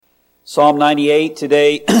Psalm 98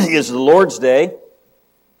 today is the Lord's Day.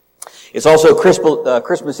 It's also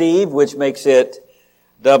Christmas Eve, which makes it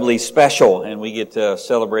doubly special, and we get to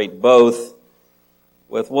celebrate both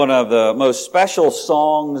with one of the most special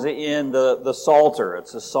songs in the Psalter.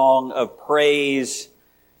 It's a song of praise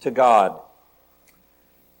to God.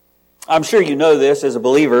 I'm sure you know this as a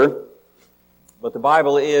believer, but the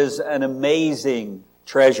Bible is an amazing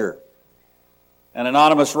treasure. An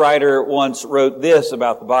anonymous writer once wrote this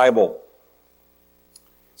about the Bible.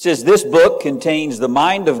 It says, "This book contains the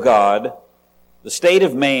mind of God, the state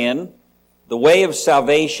of man, the way of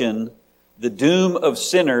salvation, the doom of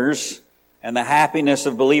sinners, and the happiness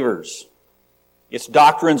of believers. Its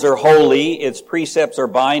doctrines are holy, its precepts are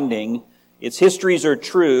binding, its histories are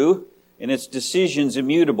true, and its decisions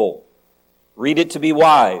immutable. Read it to be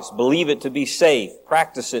wise, believe it to be safe,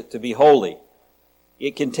 practice it to be holy.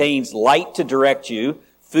 It contains light to direct you,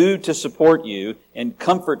 food to support you, and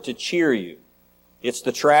comfort to cheer you. It's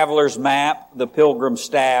the traveler's map, the pilgrim's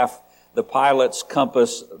staff, the pilot's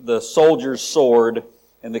compass, the soldier's sword,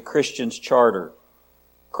 and the Christian's charter.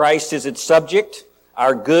 Christ is its subject,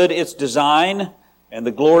 our good its design, and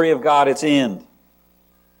the glory of God its end.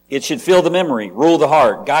 It should fill the memory, rule the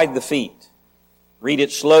heart, guide the feet. Read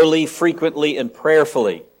it slowly, frequently, and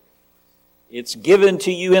prayerfully. It's given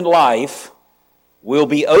to you in life, will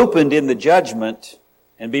be opened in the judgment,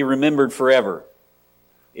 and be remembered forever.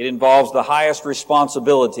 It involves the highest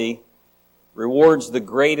responsibility, rewards the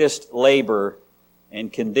greatest labor,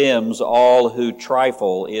 and condemns all who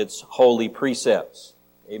trifle its holy precepts."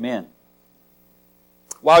 Amen.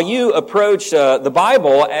 While you approach the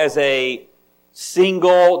Bible as a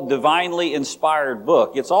single, divinely inspired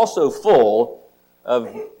book, it's also full of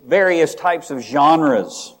various types of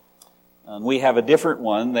genres. And we have a different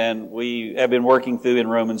one than we have been working through in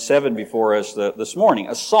Romans 7 before us this morning.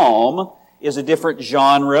 A psalm is a different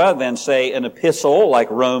genre than, say, an epistle like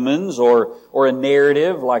Romans or a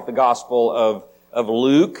narrative like the Gospel of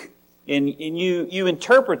Luke. And you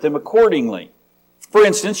interpret them accordingly. For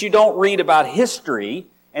instance, you don't read about history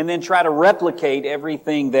and then try to replicate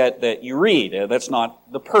everything that you read. That's not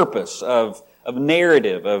the purpose of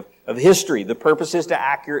narrative, of history. The purpose is to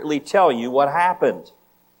accurately tell you what happened.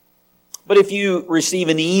 But if you receive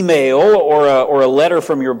an email or a letter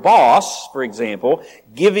from your boss, for example,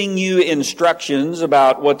 giving you instructions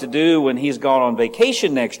about what to do when he's gone on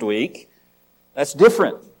vacation next week, that's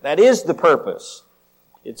different. That is the purpose.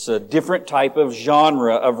 It's a different type of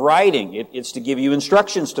genre of writing. It's to give you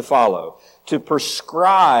instructions to follow, to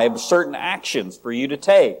prescribe certain actions for you to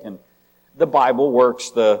take. And the Bible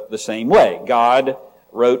works the same way. God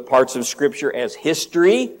wrote parts of Scripture as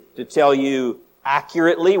history to tell you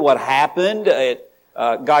accurately what happened.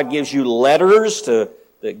 God gives you letters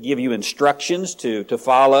that give you instructions to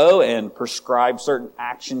follow and prescribe certain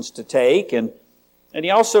actions to take. And He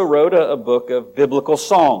also wrote a book of biblical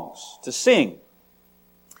songs to sing.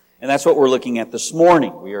 And that's what we're looking at this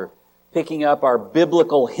morning. We are picking up our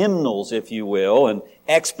biblical hymnals, if you will, and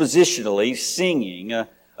expositionally singing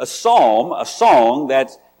a song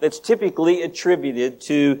that's typically attributed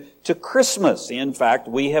to Christmas. In fact,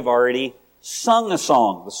 we have already sung a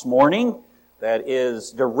song this morning that is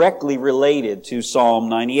directly related to Psalm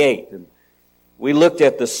 98. And we looked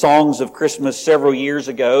at the songs of Christmas several years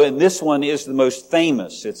ago, and this one is the most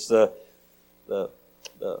famous. It's the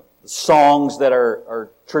songs that are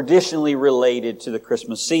traditionally related to the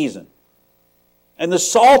Christmas season. And the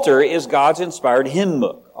Psalter is God's inspired hymn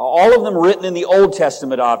book. All of them written in the Old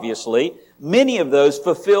Testament, obviously. Many of those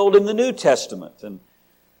fulfilled in the New Testament. And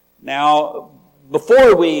now,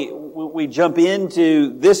 before we jump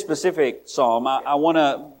into this specific psalm, I want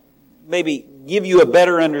to maybe give you a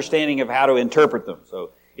better understanding of how to interpret them. So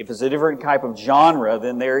if it's a different type of genre,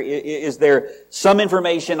 then is there some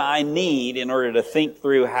information I need in order to think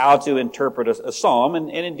through how to interpret a psalm, and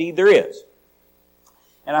indeed there is.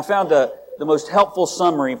 And I found the most helpful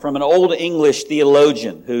summary from an old English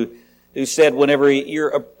theologian who said whenever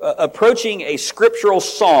you're approaching a scriptural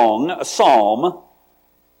a psalm,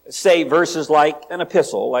 say verses like an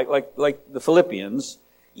epistle, like the Philippians,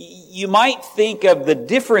 you might think of the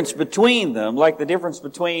difference between them, like the difference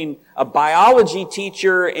between a biology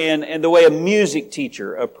teacher and the way a music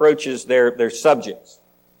teacher approaches their subjects.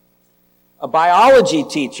 A biology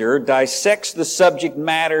teacher dissects the subject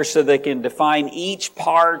matter so they can define each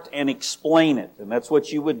part and explain it. And that's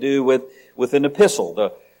what you would do with an epistle.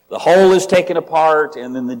 The whole is taken apart,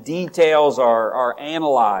 and then the details are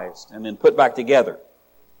analyzed and then put back together.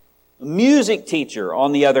 A music teacher,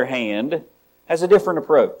 on the other hand, has a different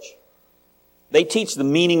approach. They teach the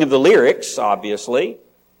meaning of the lyrics, obviously,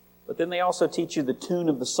 but then they also teach you the tune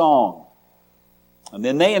of the song. And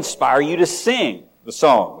then they inspire you to sing the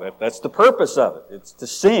song. That's the purpose of it. It's to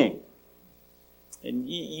sing. And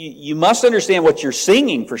you must understand what you're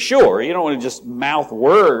singing for sure. You don't want to just mouth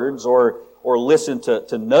words or listen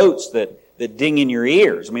to notes that ding in your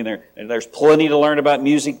ears. I mean, there's plenty to learn about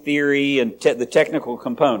music theory and the technical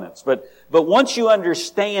components. But once you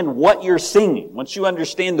understand what you're singing, once you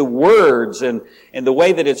understand the words and the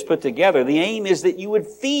way that it's put together, the aim is that you would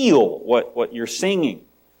feel what you're singing.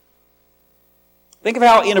 Think of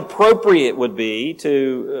how inappropriate it would be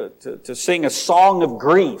to sing a song of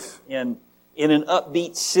grief in an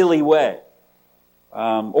upbeat, silly way.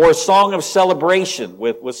 Or a song of celebration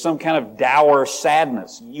with some kind of dour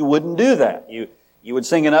sadness. You wouldn't do that. You would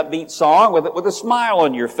sing an upbeat song with a smile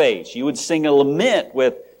on your face. You would sing a lament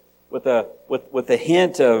with a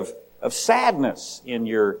hint of sadness in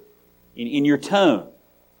your tone.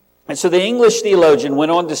 And so the English theologian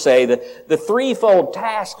went on to say that the threefold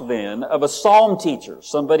task then of a psalm teacher,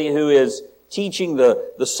 somebody who is teaching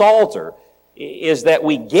the Psalter, is that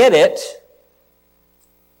we get it,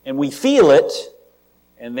 and we feel it,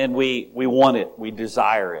 and then we want it, we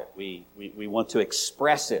desire it, we want to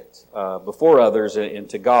express it before others and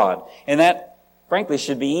to God. And that, frankly,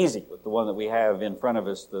 should be easy with the one that we have in front of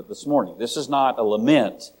us this morning. This is not a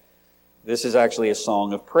lament. This is actually a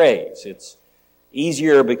song of praise. It's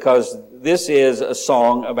easier because this is a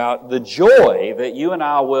song about the joy that you and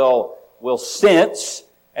I will sense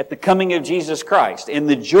at the coming of Jesus Christ, and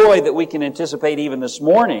the joy that we can anticipate even this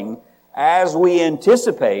morning as we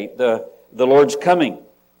anticipate the Lord's coming.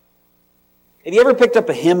 Have you ever picked up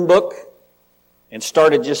a hymn book and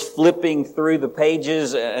started just flipping through the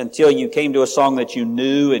pages until you came to a song that you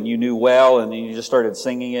knew and you knew well, and then you just started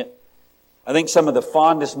singing it? I think some of the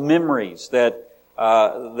fondest memories that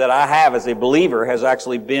I have as a believer has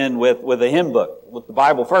actually been with a hymn book, with the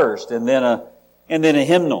Bible first, and then a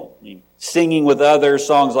hymnal. I mean, singing with others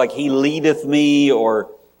songs like "He Leadeth Me"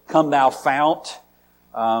 or "Come Thou Fount."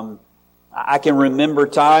 I can remember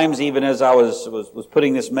times, even as I was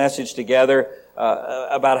putting this message together,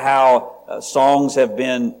 about how songs have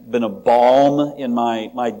been a balm in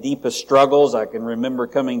my deepest struggles. I can remember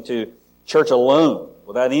coming to church alone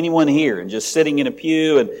without anyone here and just sitting in a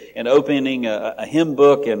pew and opening a hymn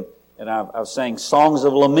book, and I sang songs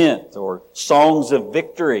of lament or songs of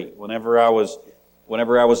victory whenever I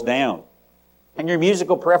was down. And your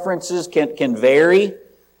musical preferences can vary,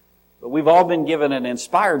 but we've all been given an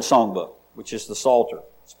inspired songbook, which is the Psalter.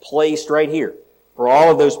 It's placed right here for all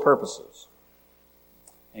of those purposes.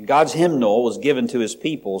 And God's hymnal was given to His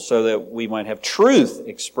people so that we might have truth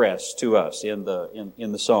expressed to us in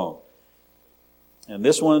the song. And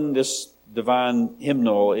this divine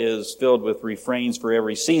hymnal is filled with refrains for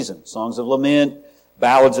every season. Songs of lament,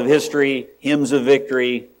 ballads of history, hymns of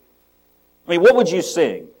victory. I mean, what would you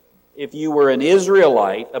sing if you were an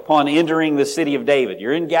Israelite upon entering the city of David?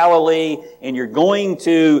 You're in Galilee and you're going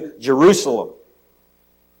to Jerusalem.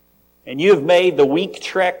 And you have made the week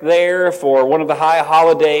trek there for one of the high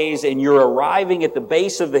holidays, and you're arriving at the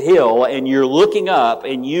base of the hill, and you're looking up,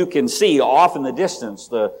 and you can see off in the distance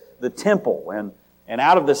the temple, and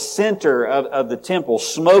out of the center of the temple,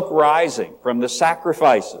 smoke rising from the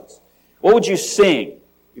sacrifices. What would you sing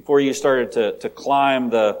before you started to climb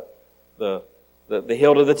the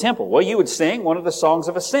hill to the temple? Well, you would sing one of the songs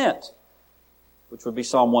of ascent, which would be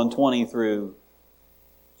Psalm 120 through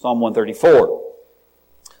Psalm 134.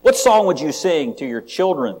 What song would you sing to your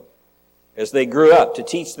children as they grew up to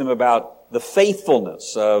teach them about the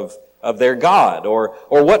faithfulness of their God? Or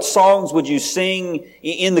what songs would you sing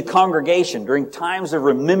in the congregation during times of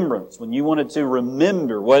remembrance when you wanted to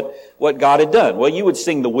remember what God had done? Well, you would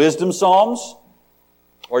sing the wisdom psalms,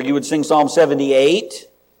 or you would sing Psalm 78,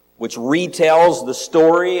 which retells the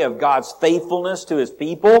story of God's faithfulness to His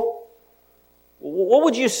people. What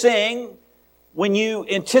would you sing when you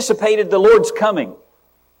anticipated the Lord's coming?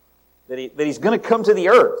 That He's going to come to the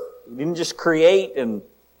earth. He didn't just create and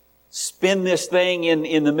spin this thing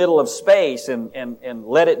in the middle of space and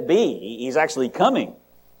let it be. He's actually coming.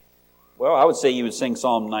 Well, I would say you would sing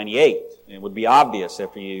Psalm 98. And it would be obvious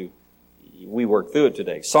after we work through it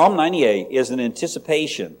today. Psalm 98 is an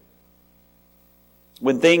anticipation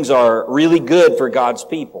when things are really good for God's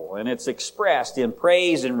people. And it's expressed in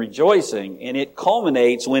praise and rejoicing. And it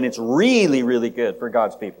culminates when it's really, really good for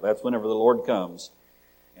God's people. That's whenever the Lord comes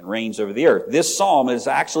and reigns over the earth. This psalm is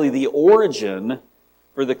actually the origin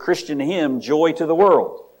for the Christian hymn, Joy to the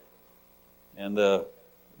World. And the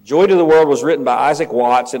Joy to the World was written by Isaac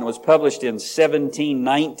Watts, and it was published in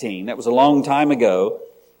 1719. That was a long time ago.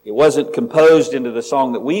 It wasn't composed into the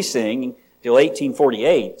song that we sing until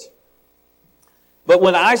 1848. But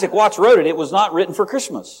when Isaac Watts wrote it, it was not written for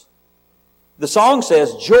Christmas. The song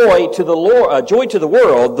says, joy to the Lord, joy to the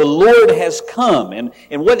world, the Lord has come. And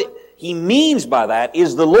what he means by that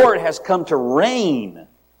is the Lord has come to reign.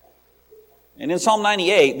 And in Psalm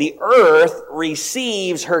 98, the earth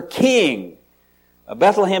receives her king.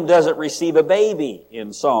 Bethlehem doesn't receive a baby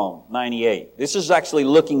in Psalm 98. This is actually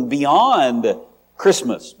looking beyond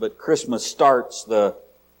Christmas, but Christmas starts the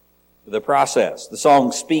process. The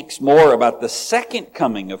song speaks more about the second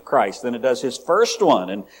coming of Christ than it does his first one.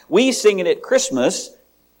 And we sing it at Christmas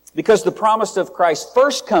because the promise of Christ's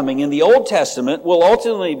first coming in the Old Testament will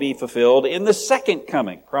ultimately be fulfilled in the second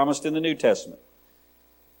coming, promised in the New Testament.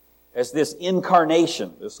 As this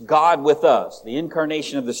incarnation, this God with us, the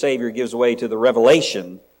incarnation of the Savior gives way to the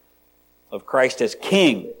revelation of Christ as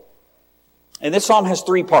King. And this psalm has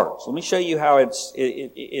three parts. Let me show you how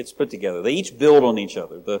it's put together. They each build on each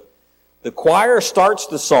other. The choir starts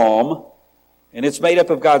the psalm, and it's made up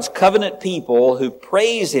of God's covenant people who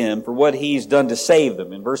praise Him for what He's done to save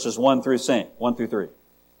them in verses 1 through 3.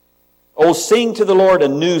 Oh, sing to the Lord a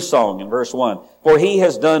new song in verse 1, for He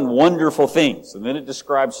has done wonderful things. And then it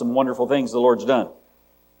describes some wonderful things the Lord's done.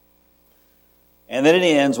 And then it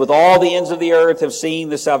ends with all the ends of the earth have seen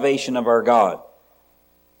the salvation of our God.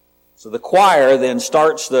 So the choir then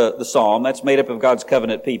starts the psalm. That's made up of God's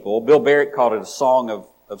covenant people. Bill Barrett called it a song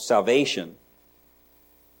of salvation.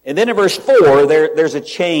 And then in verse 4, there's a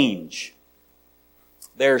change.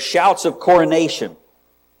 There are shouts of coronation.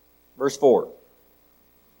 Verse 4.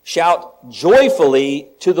 Shout joyfully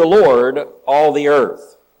to the Lord, all the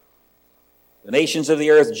earth. The nations of the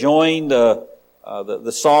earth join the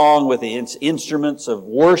song with its instruments of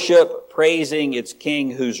worship, praising its King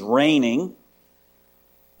who's reigning.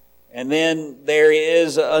 And then there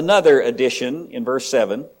is another addition in verse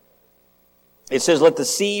 7. It says, let the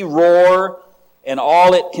sea roar and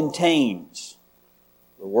all it contains,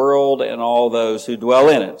 the world and all those who dwell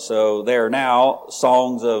in it. So there are now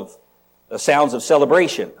sounds of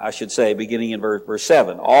celebration, I should say, beginning in verse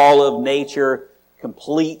 7. All of nature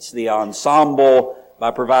completes the ensemble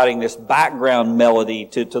by providing this background melody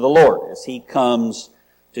to the Lord as He comes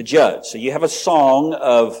to judge. So you have a song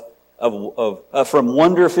from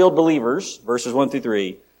wonder-filled believers, verses 1 through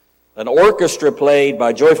 3, an orchestra played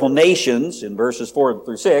by joyful nations in verses 4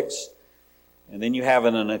 through 6, and then you have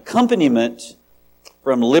an accompaniment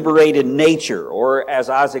from liberated nature, or as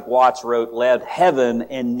Isaac Watts wrote, let heaven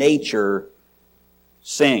and nature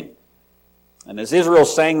sing. And as Israel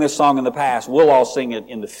sang this song in the past, we'll all sing it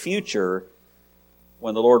in the future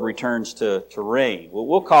when the Lord returns to reign.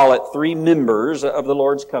 We'll call it three members of the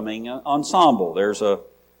Lord's coming ensemble. There's a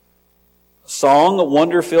song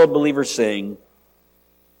wonder-filled believers sing,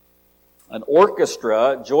 an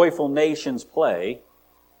orchestra joyful nations play,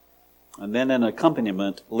 and then an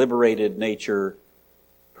accompaniment liberated nature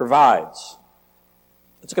provides.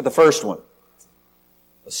 Let's look at the first one.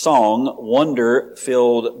 A song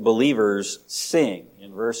wonder-filled believers sing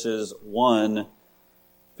in verses 1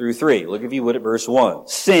 through 3. Look if you would at verse 1.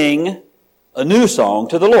 Sing a new song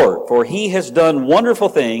to the Lord, for He has done wonderful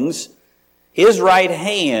things. His right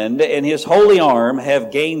hand and His holy arm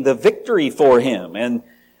have gained the victory for Him. And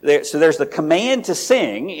so there's the command to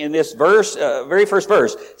sing in this verse, very first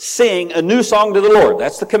verse. Sing a new song to the Lord.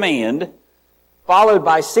 That's the command, followed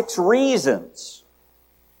by 6 reasons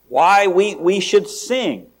why we should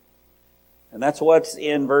sing. And that's what's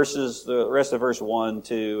in the rest of verse 1,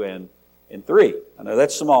 2, and 3. I know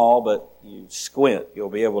that's small, but you squint, you'll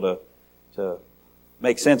be able to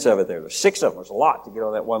make sense of it there. There's 6 of them. There's a lot to get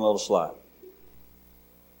on that one little slide.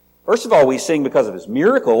 First of all, we sing because of His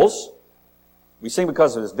miracles. We sing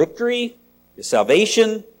because of His victory, His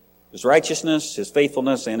salvation, His righteousness, His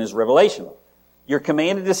faithfulness, and His revelation. You're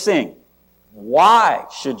commanded to sing. Why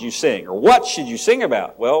should you sing? Or what should you sing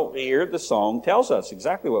about? Well, here the song tells us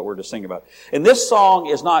exactly what we're to sing about. And this song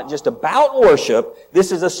is not just about worship.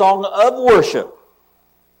 This is a song of worship.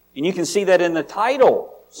 And you can see that in the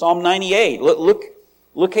title, Psalm 98.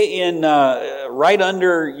 Look in right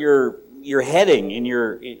under your heading in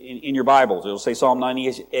your Bibles. It'll say Psalm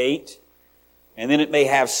 98. And then it may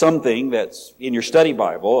have something that's in your study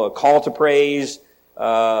Bible, a call to praise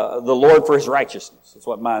the Lord for His righteousness. That's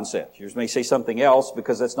what mine says. Yours may say something else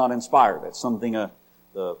because that's not inspired. That's something a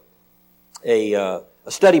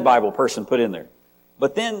study Bible person put in there.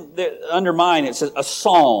 But then under mine it says a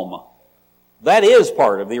psalm. That is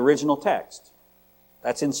part of the original text.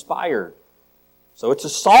 That's inspired. So it's a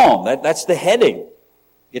psalm. That's the heading.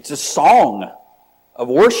 It's a song of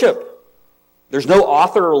worship. There's no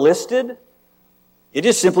author listed. It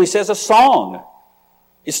just simply says a song.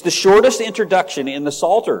 It's the shortest introduction in the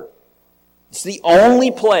Psalter. It's the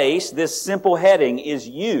only place this simple heading is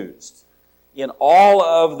used in all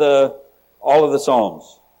of the All of the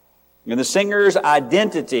songs. And the singer's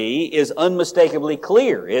identity is unmistakably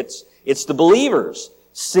clear. It's the believers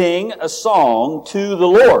sing a song to the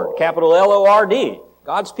Lord, capital L-O-R-D,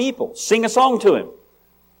 God's people. Sing a song to Him,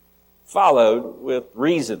 followed with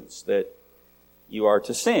reasons that you are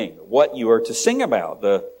to sing, what you are to sing about.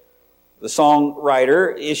 The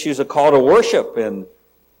songwriter issues a call to worship, and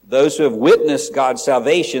those who have witnessed God's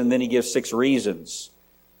salvation, then he gives 6 reasons,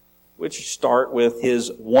 which start with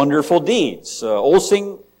His wonderful deeds. Oh,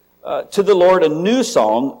 sing to the Lord a new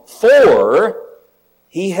song, for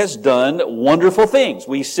He has done wonderful things.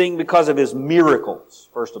 We sing because of His miracles,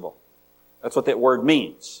 first of all. That's what that word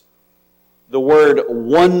means. The word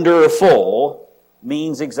wonderful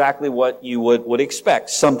means exactly what you would expect.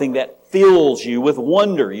 Something that fills you with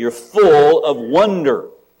wonder. You're full of wonder.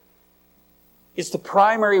 It's the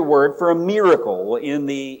primary word for a miracle in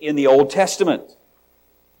the Old Testament.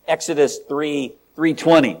 Exodus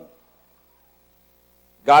 3:20.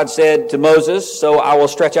 God said to Moses, "So I will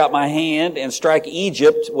stretch out my hand and strike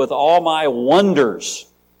Egypt with all my wonders,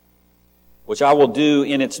 which I will do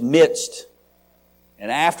in its midst.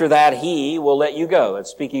 And after that, He will let you go." It's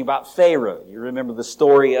speaking about Pharaoh. You remember the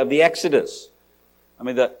story of the Exodus. I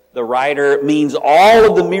mean, the writer means all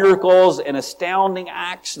of the miracles and astounding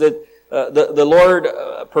acts that the Lord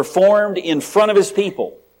performed in front of His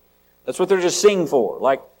people. That's what they're just singing for.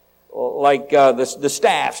 Like the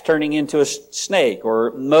staffs turning into a snake,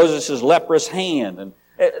 or Moses' leprous hand. And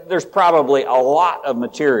there's probably a lot of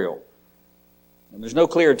material. And there's no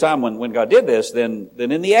clearer time when God did this than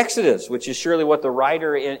in the Exodus, which is surely what the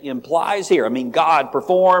writer implies here. I mean, God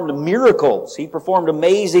performed miracles. He performed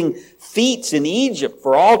amazing feats in Egypt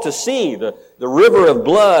for all to see. The river of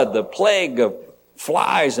blood, the plague of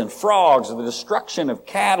flies and frogs, the destruction of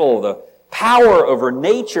cattle, the power over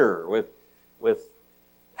nature with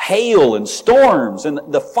hail and storms. And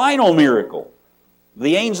the final miracle,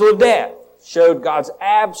 the angel of death, showed God's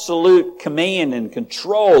absolute command and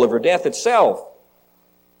control over death itself.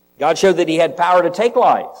 God showed that He had power to take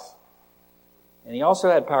life. And He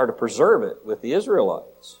also had power to preserve it with the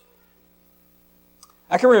Israelites.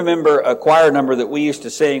 I can remember a choir number that we used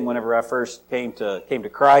to sing whenever I first came to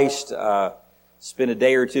Christ. Spent a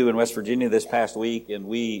day or two in West Virginia this past week, and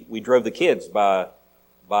we drove the kids by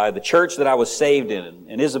the church that I was saved in.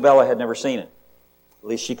 And Isabella had never seen it. At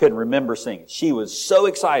least she couldn't remember seeing it. She was so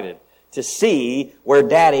excited to see where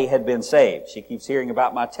Daddy had been saved. She keeps hearing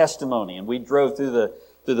about my testimony, and we drove through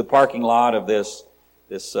the parking lot of this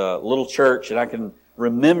little church, and I can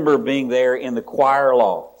remember being there in the choir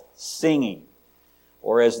loft, singing,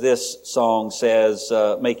 or as this song says,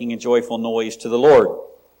 making a joyful noise to the Lord.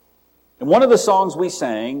 And one of the songs we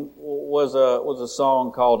sang was a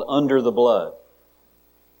song called "Under the Blood."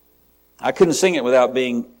 I couldn't sing it without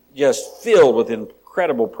being just filled with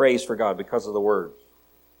incredible praise for God because of the words.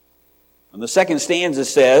 And the second stanza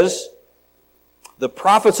says, "The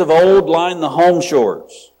prophets of old line the home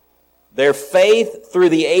shores. Their faith through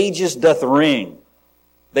the ages doth ring.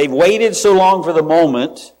 They've waited so long for the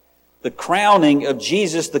moment, the crowning of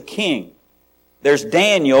Jesus the King. There's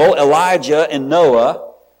Daniel, Elijah, and Noah.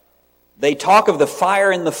 They talk of the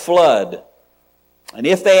fire and the flood. And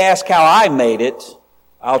if they ask how I made it,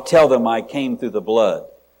 I'll tell them I came through the blood.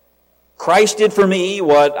 Christ did for me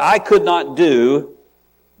what I could not do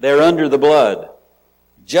there under the blood.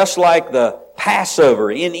 Just like the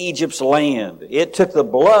Passover in Egypt's land, it took the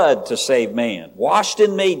blood to save man. Washed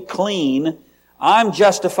and made clean, I'm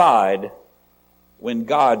justified when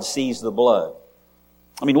God sees the blood."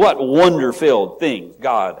 I mean, what wonder-filled things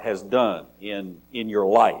God has done in your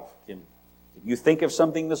life. Can you think of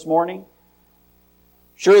something this morning?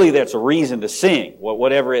 Surely that's a reason to sing,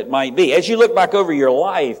 whatever it might be. As you look back over your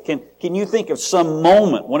life, can you think of some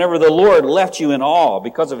moment whenever the Lord left you in awe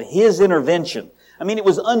because of His intervention? I mean, it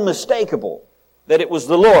was unmistakable that it was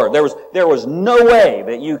the Lord. There was no way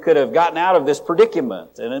that you could have gotten out of this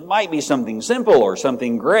predicament. And it might be something simple or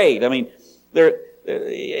something great. I mean,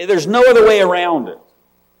 there's no other way around it.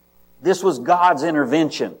 This was God's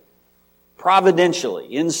intervention,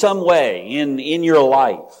 providentially, in some way, in your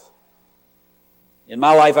life. In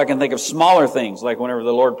my life, I can think of smaller things, like whenever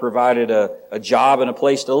the Lord provided a job and a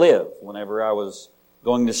place to live, whenever I was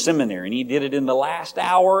going to seminary. And He did it in the last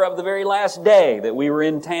hour of the very last day that we were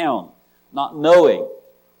in town, not knowing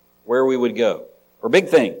where we would go. Or big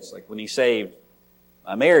things, like when He saved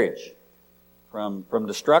my marriage from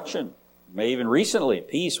destruction. Maybe even recently,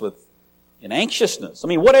 peace in anxiousness. I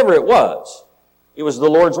mean, whatever it was the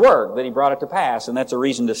Lord's work that He brought it to pass, and that's a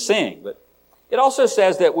reason to sing. But it also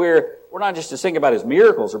says that we're not just to sing about His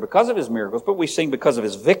miracles or because of His miracles, but we sing because of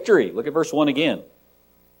His victory. Look at verse 1 again.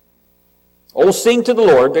 Oh, sing to the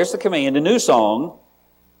Lord, there's the command, a new song.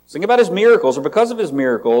 Sing about His miracles, or because of His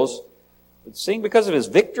miracles, but sing because of His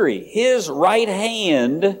victory. His right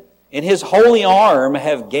hand and His holy arm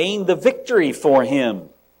have gained the victory for Him.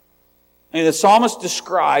 And the psalmist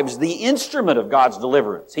describes the instrument of God's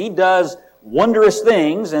deliverance. He does wondrous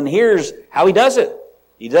things, and here's how He does it.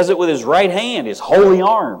 He does it with His right hand, His holy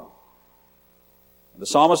arm. The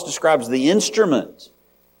psalmist describes the instrument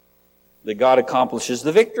that God accomplishes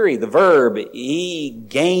the victory. The verb, He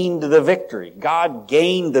gained the victory. God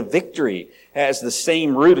gained the victory has the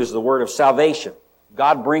same root as the word of salvation.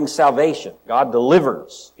 God brings salvation. God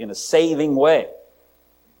delivers in a saving way.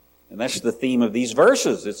 And that's the theme of these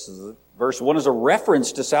verses. Verse 1 is a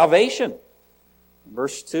reference to salvation.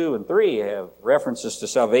 Verse 2 and 3 have references to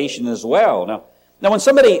salvation as well. Now when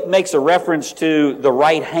somebody makes a reference to the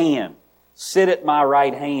right hand, sit at my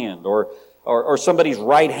right hand, or somebody's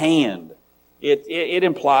right hand, it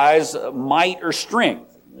implies might or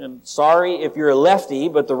strength. And sorry if you're a lefty,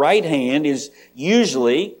 but the right hand is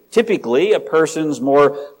typically, a person's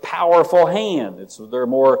more powerful hand. It's their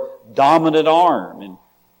more dominant arm.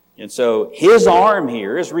 And so His arm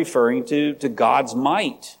here is referring to God's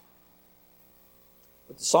might.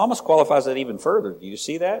 But the psalmist qualifies that even further. Do you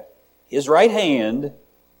see that? His right hand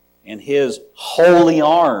and His holy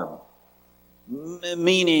arm.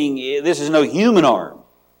 Meaning, this is no human arm.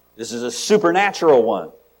 This is a supernatural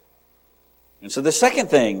one. And so the second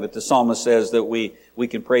thing that the psalmist says that we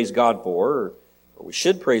can praise God for, or we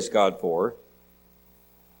should praise God for,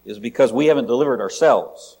 is because we haven't delivered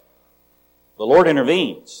ourselves. The Lord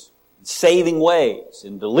intervenes in saving ways,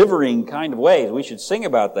 in delivering kind of ways. We should sing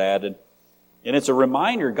about that. And it's a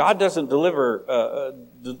reminder, God doesn't deliver,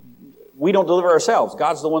 we don't deliver ourselves.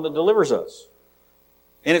 God's the one that delivers us.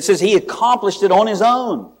 And it says He accomplished it on His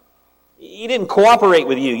own. He didn't cooperate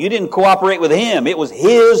with you. You didn't cooperate with Him. It was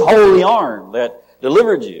His holy arm that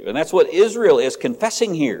delivered you. And that's what Israel is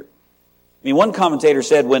confessing here. I mean, one commentator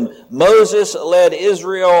said when Moses led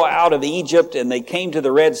Israel out of Egypt and they came to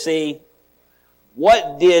the Red Sea,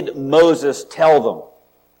 what did Moses tell them?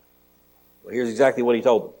 Well, here's exactly what he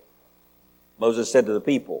told them. Moses said to the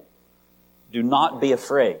people, do not be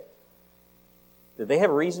afraid. Did they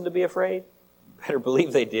have a reason to be afraid? Better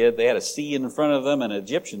believe they did. They had a sea in front of them and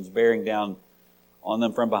Egyptians bearing down on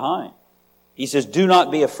them from behind. He says, do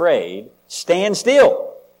not be afraid. Stand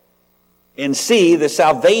still and see the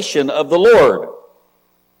salvation of the Lord,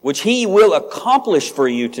 which He will accomplish for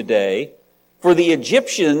you today. For the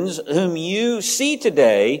Egyptians whom you see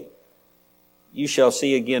today, you shall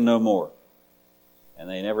see again no more. And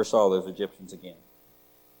they never saw those Egyptians again.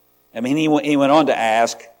 I mean, he went on to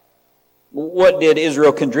ask, what did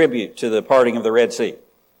Israel contribute to the parting of the Red Sea?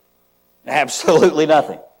 Absolutely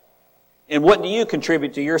nothing. And what do you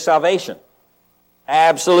contribute to your salvation?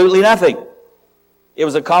 Absolutely nothing. It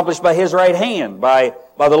was accomplished by His right hand, by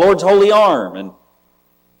the Lord's holy arm, and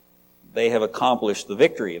they have accomplished the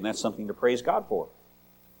victory, and that's something to praise God for.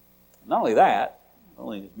 Not only that, not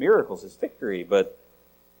only His miracles, His victory, but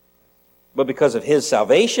because of His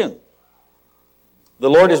salvation. The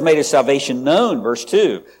Lord has made His salvation known, verse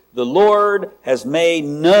 2. The Lord has made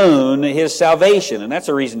known His salvation. And that's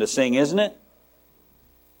a reason to sing, isn't it?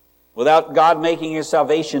 Without God making His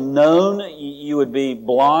salvation known, you would be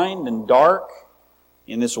blind and dark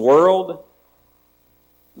in this world.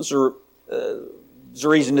 There's a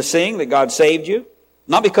reason to sing that God saved you.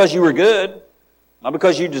 Not because you were good, not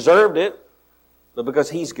because you deserved it, but because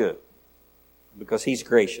He's good, because He's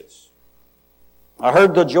gracious. I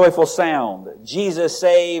heard the joyful sound, Jesus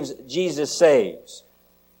saves, Jesus saves.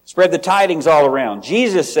 Spread the tidings all around.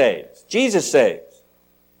 Jesus saves. Jesus saves.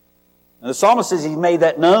 And the psalmist says He made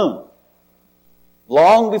that known.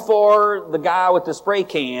 Long before the guy with the spray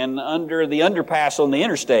can under the underpass on the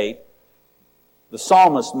interstate, the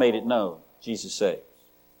psalmist made it known. Jesus saves.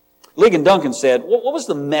 Ligon Duncan said, what was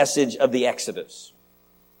the message of the Exodus?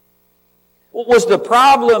 Was the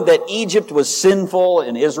problem that Egypt was sinful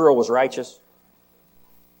and Israel was righteous?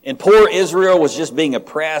 And poor Israel was just being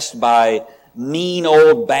oppressed by mean,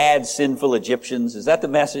 old, bad, sinful Egyptians? Is that the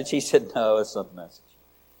message? He said, no, that's not the message.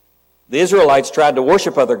 The Israelites tried to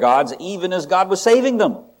worship other gods even as God was saving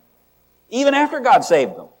them. Even after God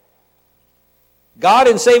saved them. God,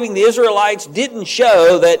 in saving the Israelites, didn't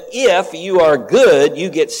show that if you are good, you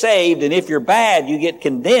get saved, and if you're bad, you get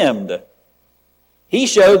condemned. He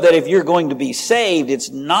showed that if you're going to be saved, it's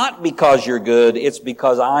not because you're good, it's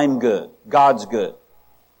because I'm good. God's good.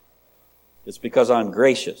 It's because I'm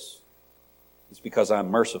gracious. It's because I'm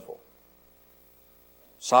merciful.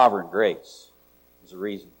 Sovereign grace is a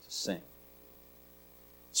reason to sing.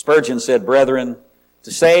 Spurgeon said, brethren,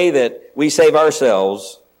 to say that we save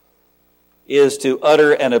ourselves is to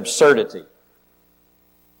utter an absurdity.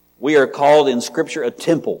 We are called in Scripture a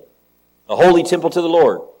temple, a holy temple to the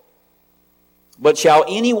Lord. But shall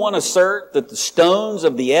anyone assert that the stones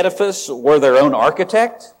of the edifice were their own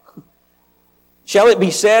architect? Shall it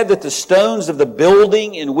be said that the stones of the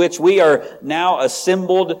building in which we are now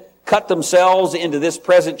assembled cut themselves into this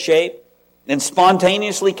present shape and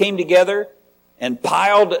spontaneously came together and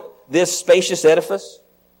piled this spacious edifice?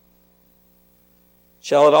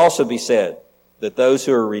 Shall it also be said that those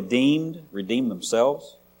who are redeemed redeem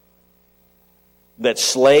themselves? That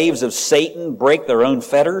slaves of Satan break their own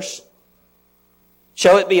fetters?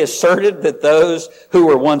 Shall it be asserted that those who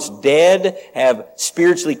were once dead have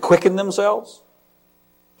spiritually quickened themselves?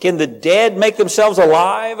 Can the dead make themselves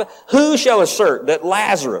alive? Who shall assert that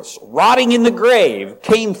Lazarus, rotting in the grave,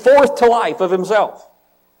 came forth to life of himself?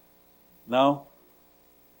 No.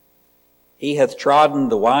 He hath trodden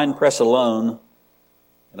the winepress alone,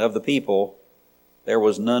 and of the people there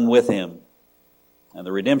was none with him. And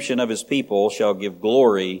the redemption of his people shall give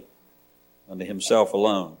glory unto himself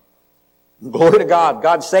alone. Glory to God.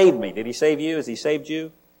 God saved me. Did He save you? Has He saved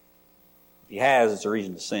you? If He has, it's a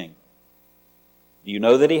reason to sing. Do you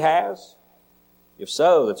know that He has? If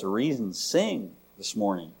so, that's a reason to sing this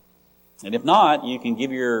morning. And if not, you can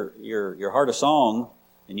give your heart a song,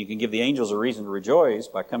 and you can give the angels a reason to rejoice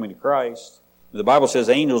by coming to Christ. The Bible says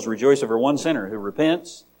angels rejoice over one sinner who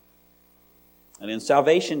repents. And in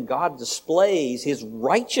salvation, God displays His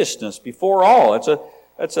righteousness before all.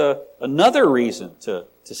 That's another reason to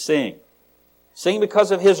sing. Sing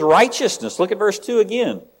because of His righteousness. Look at verse 2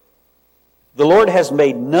 again. The Lord has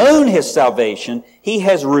made known His salvation. He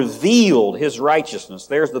has revealed His righteousness.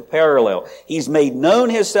 There's the parallel. He's made known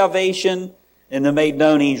His salvation, and then made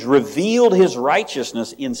known He's revealed His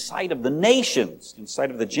righteousness in sight of the nations, in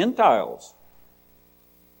sight of the Gentiles.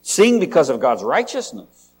 Sing because of God's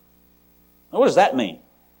righteousness. Now, what does that mean?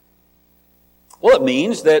 Well, it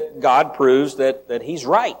means that God proves that He's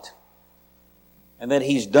right. And that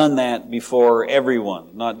He's done that before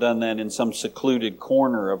everyone, not done that in some secluded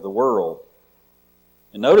corner of the world.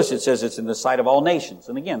 And notice it says it's in the sight of all nations.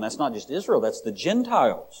 And again, that's not just Israel, that's the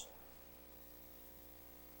Gentiles.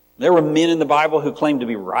 There were men in the Bible who claimed to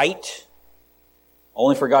be right,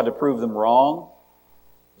 only for God to prove them wrong.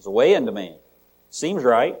 There's a way into man. Seems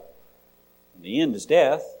right, and the end is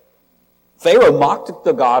death. Pharaoh mocked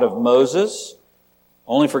the God of Moses,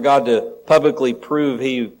 only for God to publicly prove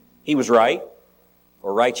he was right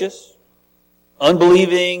or righteous.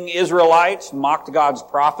 Unbelieving Israelites mocked God's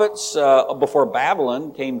prophets before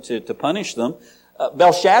Babylon came to punish them.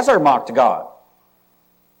 Belshazzar mocked God,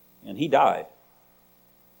 and he died.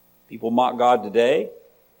 People mock God today.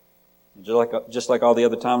 Just like all the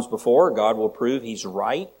other times before, God will prove He's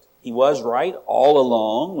right. He was right all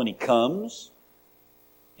along when He comes.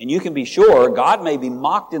 And you can be sure God may be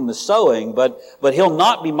mocked in the sowing, but He'll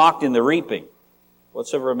not be mocked in the reaping.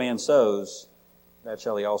 Whatsoever a man sows, that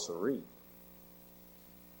shall he also reap.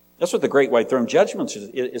 That's what the Great White Throne Judgment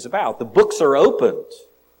is about. The books are opened.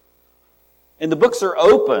 And the books are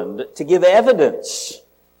opened to give evidence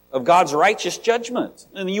of God's righteous judgment.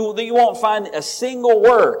 And you won't find a single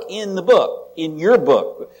work in the book, in your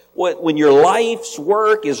book. When your life's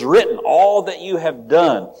work is written, all that you have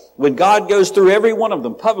done, when God goes through every one of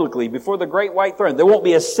them publicly before the Great White Throne, there won't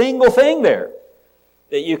be a single thing there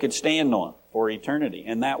that you could stand on for eternity.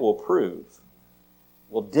 And that will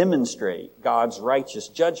will demonstrate God's righteous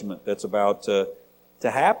judgment that's about to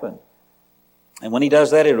happen. And when He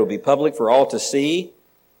does that, it'll be public for all to see.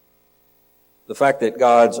 The fact that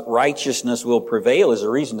God's righteousness will prevail is a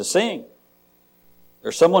reason to sing.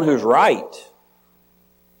 There's someone who's right,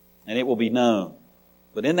 and it will be known.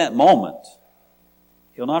 But in that moment,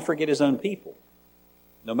 He'll not forget His own people,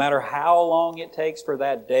 no matter how long it takes for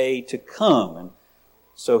that day to come. And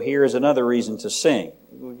so here is another reason to sing.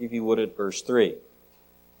 If you would, at verse 3.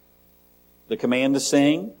 The command to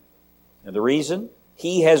sing, and the reason,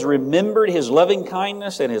 He has remembered His loving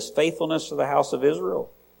kindness and His faithfulness to the house of Israel.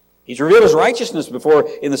 He's revealed His righteousness before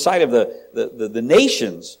in the sight of the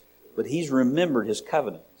nations, but He's remembered His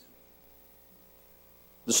covenant.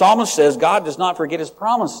 The psalmist says God does not forget His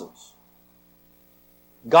promises.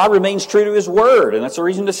 God remains true to His word, and that's a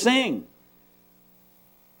reason to sing.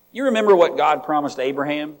 You remember what God promised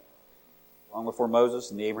Abraham long before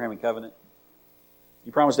Moses and the Abrahamic covenant?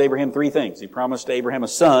 He promised Abraham 3 things. He promised Abraham a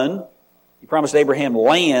son, He promised Abraham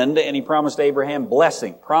land, and He promised Abraham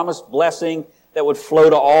blessing. Promised blessing that would flow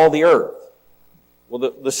to all the earth.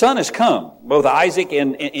 Well, the son has come, both Isaac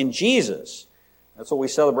and Jesus. That's what we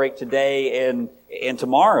celebrate today and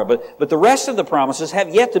tomorrow. But the rest of the promises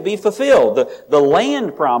have yet to be fulfilled. The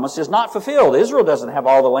land promise is not fulfilled. Israel doesn't have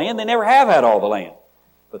all the land. They never have had all the land.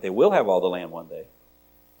 But they will have all the land one day.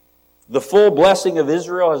 The full blessing of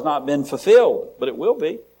Israel has not been fulfilled, but it will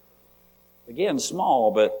be. Again,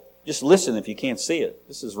 small, but just listen if you can't see it.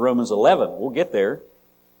 This is Romans 11. We'll get there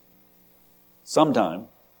sometime.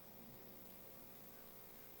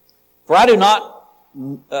 For I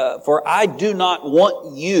do not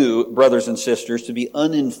want you, brothers and sisters, to be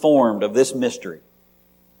uninformed of this mystery,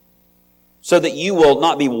 so that you will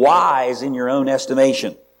not be wise in your own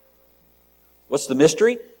estimation. What's the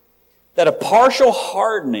mystery? That a partial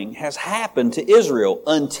hardening has happened to Israel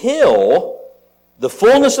until the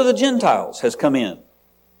fullness of the Gentiles has come in.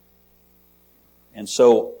 And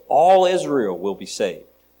so all Israel will be saved.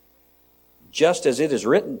 Just as it is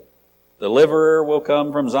written, deliverer will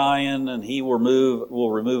come from Zion, and he will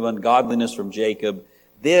remove ungodliness from Jacob.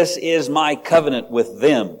 This is my covenant with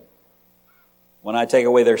them when I take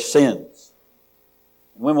away their sins.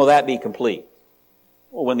 When will that be complete?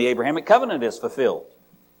 Well, when the Abrahamic covenant is fulfilled.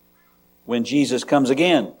 When Jesus comes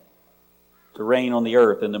again to reign on the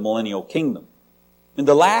earth in the millennial kingdom. And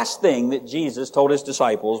the last thing that Jesus told his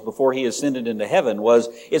disciples before he ascended into heaven was,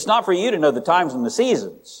 it's not for you to know the times and the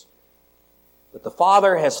seasons, but the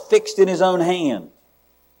Father has fixed in his own hand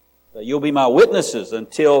that you'll be my witnesses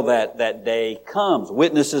until that day comes.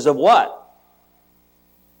 Witnesses of what?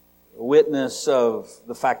 A witness of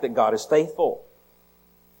the fact that God is faithful,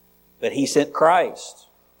 that he sent Christ,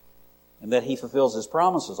 and that he fulfills his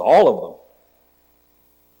promises, all of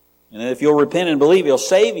them. And if you'll repent and believe, he'll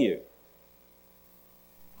save you.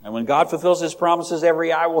 And when God fulfills his promises,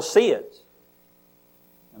 every eye will see it.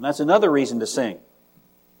 And that's another reason to sing.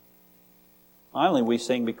 Finally, we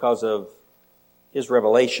sing because of his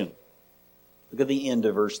revelation. Look at the end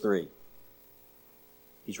of verse 3.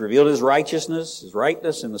 He's revealed his righteousness, his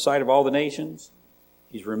rightness in the sight of all the nations.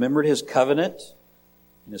 He's remembered his covenant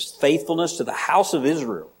and his faithfulness to the house of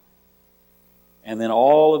Israel. And then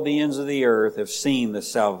all of the ends of the earth have seen the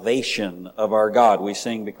salvation of our God. We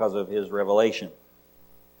sing because of his revelation.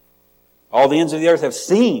 All the ends of the earth have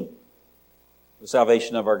seen the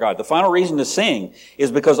salvation of our God. The final reason to sing is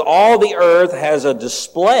because all the earth has a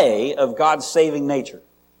display of God's saving nature.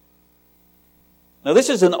 Now, this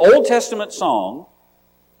is an Old Testament song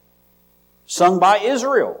sung by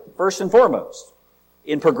Israel, first and foremost.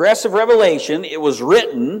 In progressive revelation, it was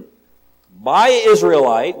written by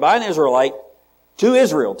an Israelite to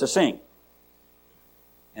Israel to sing.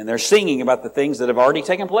 And they're singing about the things that have already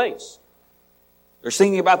taken place. They're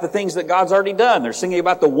singing about the things that God's already done. They're singing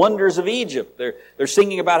about the wonders of Egypt. They're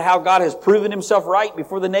singing about how God has proven himself right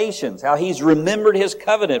before the nations, how he's remembered his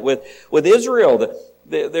covenant with Israel.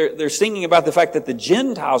 They're singing about the fact that the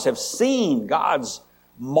Gentiles have seen God's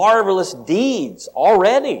marvelous deeds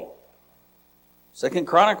already. 2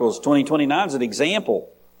 Chronicles 20:29 is an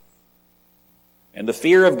example. And the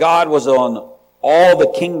fear of God was on all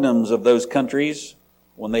the kingdoms of those countries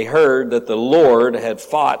when they heard that the Lord had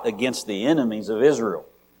fought against the enemies of Israel.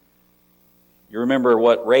 You remember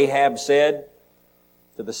what Rahab said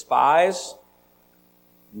to the spies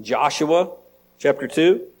in Joshua chapter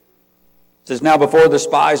 2? It says, now before the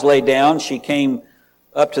spies lay down, she came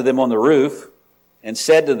up to them on the roof and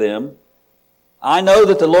said to them, I know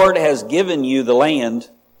that the Lord has given you the land,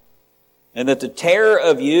 and that the terror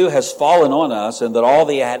of you has fallen on us, and that all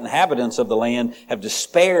the inhabitants of the land have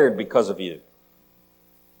despaired because of you.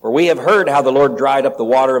 For we have heard how the Lord dried up the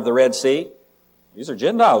water of the Red Sea. These are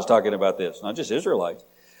Gentiles talking about this, not just Israelites.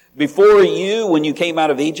 Before you, when you came out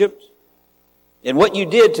of Egypt, and what you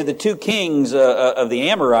did to the two kings of the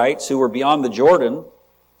Amorites who were beyond the Jordan,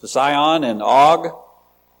 to Sihon and Og,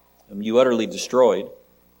 whom you utterly destroyed.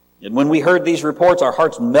 And when we heard these reports, our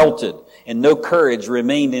hearts melted, and no courage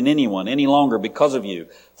remained in anyone any longer because of you.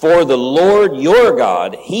 For the Lord your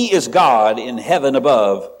God, he is God in heaven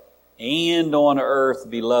above and on earth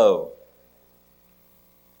below.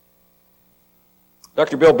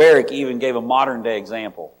 Dr. Bill Barrick even gave a modern-day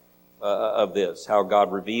example of this, how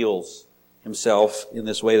God reveals himself in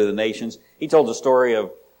this way to the nations. He told the story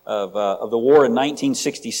of the war in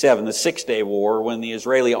 1967, the Six-Day War, when the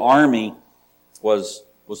Israeli army was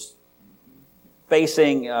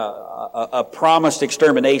facing a promised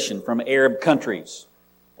extermination from Arab countries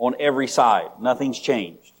on every side. Nothing's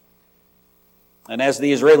changed. And as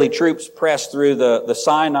the Israeli troops pressed through the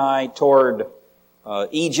Sinai toward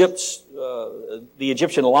Egypt, the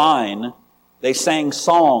Egyptian line, they sang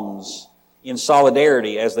songs in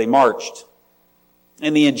solidarity as they marched.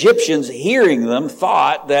 And the Egyptians, hearing them,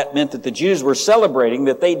 thought that meant that the Jews were celebrating,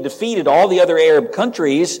 that they'd defeated all the other Arab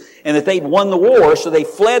countries and that they'd won the war, so they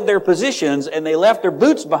fled their positions and they left their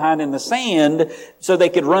boots behind in the sand so they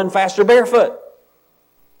could run faster barefoot.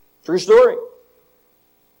 True story.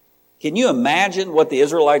 Can you imagine what the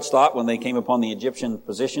Israelites thought when they came upon the Egyptian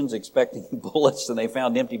positions expecting bullets and they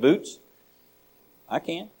found empty boots? I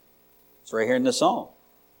can. It's right here in the song.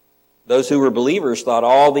 Those who were believers thought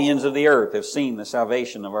all the ends of the earth have seen the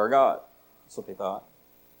salvation of our God. That's what they thought.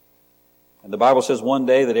 And the Bible says one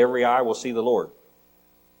day that every eye will see the Lord.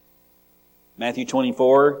 Matthew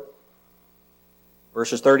 24,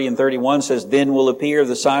 verses 30 and 31 says, "Then will appear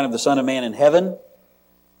the sign of the Son of Man in heaven,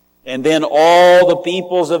 and then all the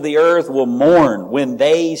peoples of the earth will mourn when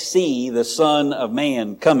they see the Son of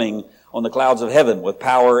Man coming on the clouds of heaven with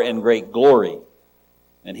power and great glory.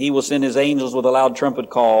 And he will send his angels with a loud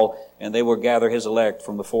trumpet call, and they will gather his elect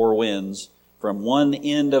from the four winds, from one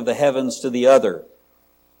end of the heavens to the other."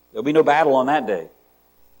 There'll be no battle on that day.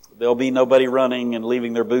 There'll be nobody running and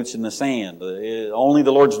leaving their boots in the sand. Only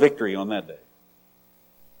the Lord's victory on that day.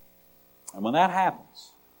 And when that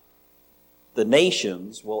happens, the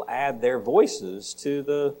nations will add their voices to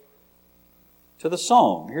the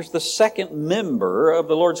song. Here's the second member of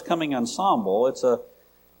the Lord's Coming ensemble. It's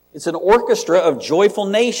an orchestra of joyful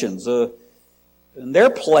nations, and they're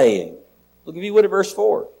playing. Look, if you would, at verse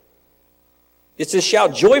 4. It says,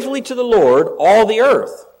 "Shout joyfully to the Lord, all the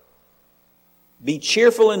earth. Be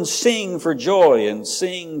cheerful and sing for joy and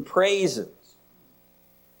sing praises."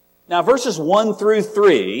 Now, verses 1 through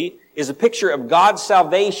 3 is a picture of God's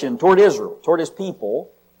salvation toward Israel, toward His people.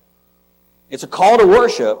 It's a call to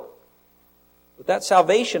worship, but that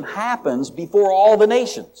salvation happens before all the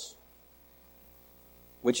nations,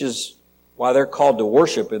 which is why they're called to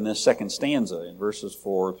worship in this second stanza in verses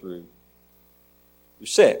 4 through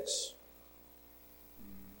 6.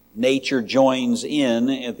 Nature joins in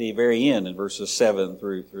at the very end in verses 7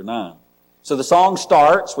 through 9. So the song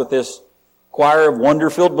starts with this choir of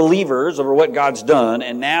wonder-filled believers over what God's done,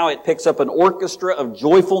 and now it picks up an orchestra of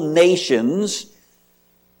joyful nations,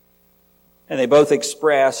 and they both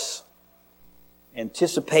express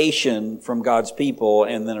anticipation from God's people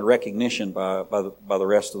and then a recognition by the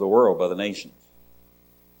rest of the world, by the nations.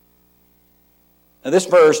 Now this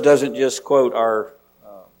verse doesn't just quote our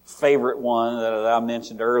favorite one that I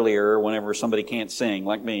mentioned earlier whenever somebody can't sing,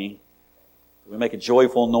 like me. We make a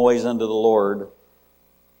joyful noise unto the Lord.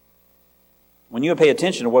 When you pay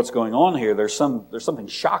attention to what's going on here, there's something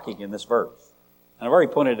shocking in this verse. And I've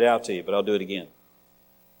already pointed it out to you, but I'll do it again.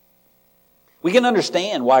 We can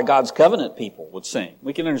understand why God's covenant people would sing.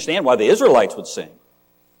 We can understand why the Israelites would sing.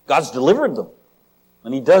 God's delivered them.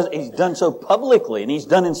 And He's done so publicly, and He's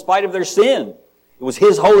done in spite of their sin. It was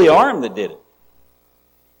His holy arm that did it.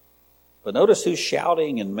 But notice who's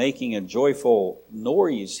shouting and making a joyful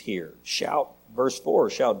noise here. Shout, verse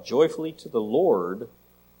 4, "Shout joyfully to the Lord,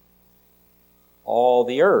 all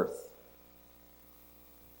the earth.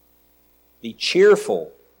 Be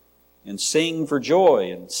cheerful and sing for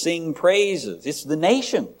joy and sing praises." It's the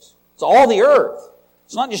nations. It's all the earth.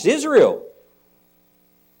 It's not just Israel.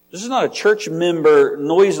 This is not a church member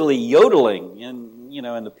noisily yodeling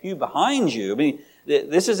in the pew behind you. I mean,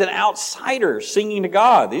 this is an outsider singing to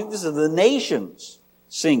God. This is the nations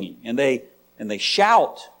singing, and they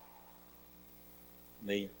shout.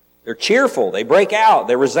 They're cheerful. They break out.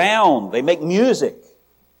 They resound. They make music.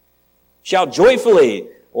 Shout joyfully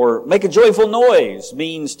or make a joyful noise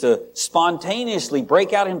means to spontaneously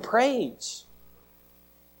break out in praise.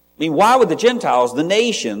 I mean, why would the Gentiles, the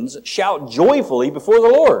nations, shout joyfully before the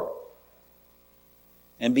Lord?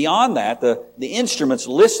 And beyond that, the instruments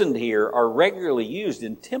listened here are regularly used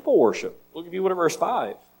in temple worship. Look, if you would, at verse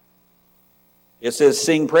 5. It says,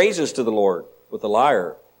 "Sing praises to the Lord with the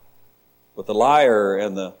lyre." With the lyre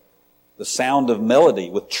and the sound of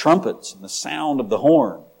melody, with trumpets and the sound of the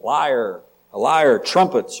horn. A lyre,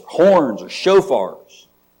 trumpets, horns, or shofars.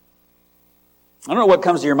 I don't know what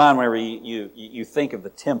comes to your mind whenever you think of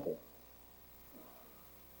the temple.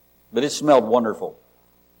 But it smelled wonderful.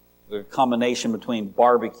 The combination between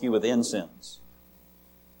barbecue with incense.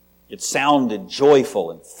 It sounded joyful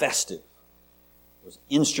and festive. There was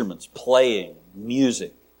instruments playing,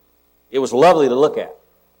 music. It was lovely to look at.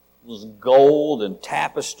 It was gold and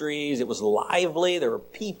tapestries. It was lively. There were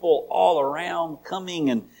people all around coming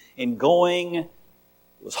and going. It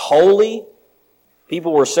was holy.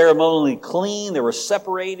 People were ceremonially clean. They were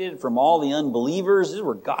separated from all the unbelievers. These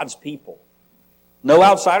were God's people. No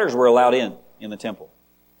outsiders were allowed in the temple.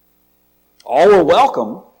 All were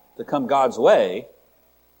welcome to come God's way,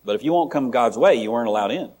 but if you won't come God's way, you weren't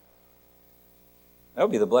allowed in. That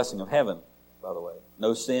would be the blessing of heaven by the way.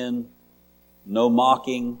 No sin, no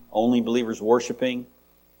mocking, only believers worshiping.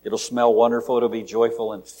 It'll smell wonderful. It'll be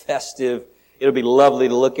joyful and festive. It'll be lovely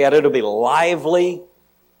to look at. It'll be lively,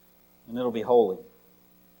 and it'll be holy.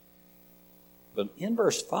 But in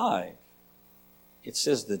verse 5, it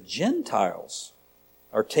says the Gentiles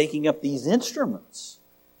are taking up these instruments.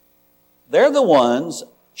 They're the ones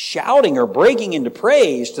shouting or breaking into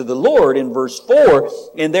praise to the Lord in verse 4,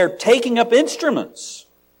 and they're taking up instruments.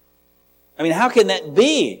 I mean, how can that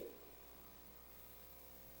be?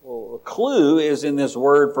 Well, a clue is in this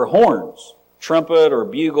word for horns. Trumpet or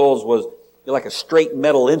bugles was like a straight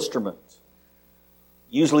metal instrument,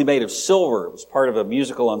 usually made of silver. It was part of a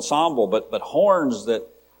musical ensemble, but horns, that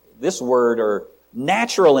this word, are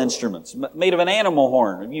natural instruments made of an animal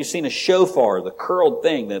horn. Have you seen a shofar, the curled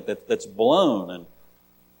thing that's blown? And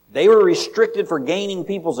they were restricted for gaining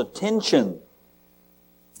people's attention.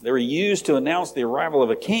 They were used to announce the arrival of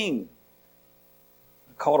a king.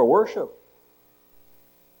 A call to worship.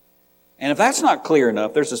 And if that's not clear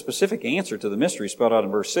enough, there's a specific answer to the mystery spelled out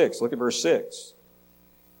in verse 6. Look at verse 6.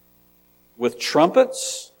 With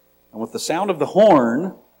trumpets and with the sound of the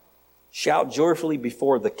horn, shout joyfully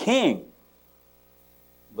before the King,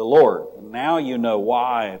 the Lord. And now you know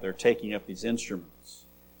why they're taking up these instruments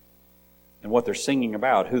and what they're singing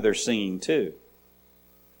about, who they're singing to.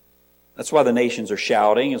 That's why the nations are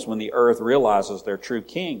shouting, is when the earth realizes their true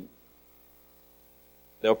King.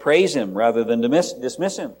 They'll praise Him rather than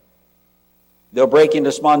dismiss Him. They'll break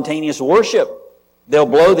into spontaneous worship. They'll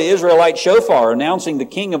blow the Israelite shofar, announcing the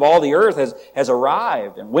King of all the earth has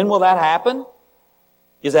arrived. And when will that happen?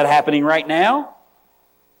 Is that happening right now?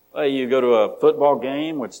 Well, you go to a football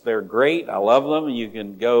game, which they're great. I love them. You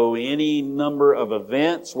can go any number of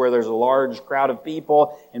events where there's a large crowd of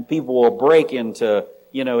people, and people will break into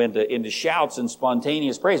shouts and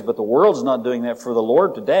spontaneous praise. But the world's not doing that for the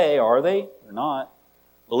Lord today, are they? They're not.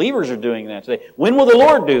 Believers are doing that today. When will the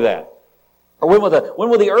Lord do that? Or when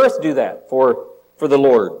will the earth do that for the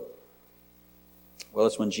Lord? Well,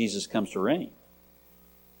 it's when Jesus comes to reign.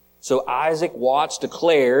 So Isaac Watts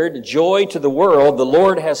declared, "Joy to the world, the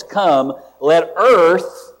Lord has come. Let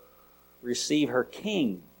earth receive her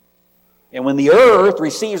king." And when the earth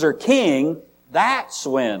receives her king, that's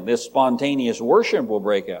when this spontaneous worship will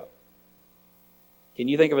break out. Can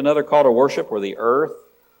you think of another call to worship where the earth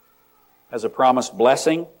has a promised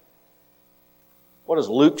blessing? What does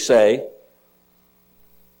Luke say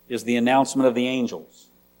is the announcement of the angels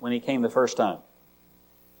when He came the first time?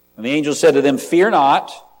 And the angel said to them, "Fear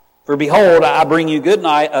not, for behold, I bring you good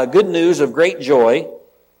news of great joy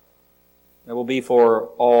that will be for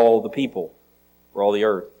all the people, for all the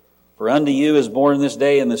earth. For unto you is born this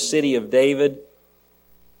day in the city of David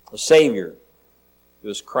a Savior, who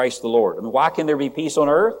is Christ the Lord." I mean, why can there be peace on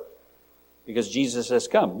earth? Because Jesus has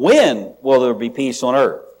come. When will there be peace on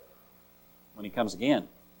earth? When He comes again.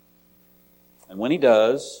 And when He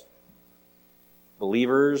does,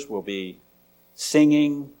 believers will be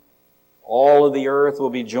singing, all of the earth will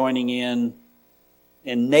be joining in,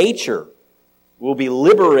 and nature will be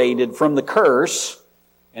liberated from the curse,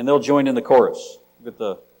 and they'll join in the chorus. Look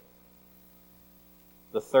at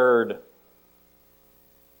the third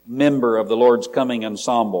member of the Lord's Coming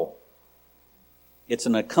ensemble. It's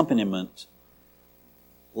an accompaniment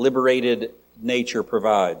liberated nature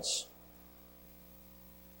provides.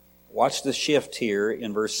 Watch the shift here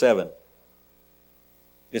in verse 7.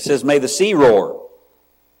 It says, "May the sea roar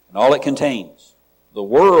and all it contains, the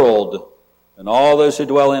world and all those who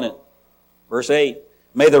dwell in it." Verse 8,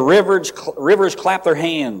 "May the rivers clap their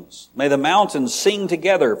hands. May the mountains sing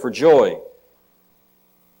together for joy."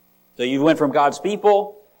 So you went from God's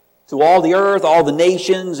people to all the earth, all the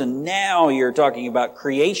nations, and now you're talking about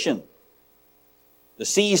creation. The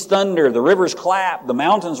seas thunder, the rivers clap, the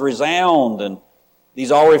mountains resound, and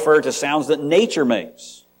these all refer to sounds that nature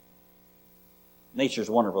makes. Nature's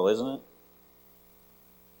wonderful, isn't it?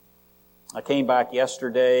 I came back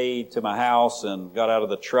yesterday to my house and got out of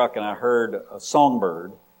the truck, and I heard a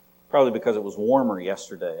songbird, probably because it was warmer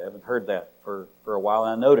yesterday. I haven't heard that for a while,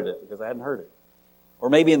 and I noted it because I hadn't heard it. Or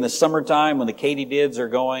maybe in the summertime when the katydids are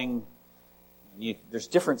going, there's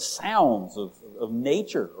different sounds of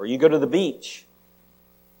nature. Or you go to the beach,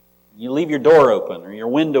 you leave your door open or your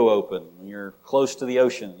window open when you're close to the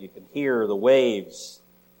ocean. You can hear the waves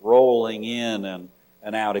rolling in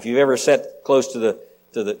and out. If you've ever sat close to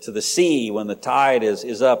the sea when the tide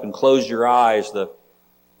is up and closed your eyes, the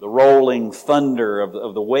rolling thunder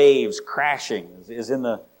of the waves crashing is in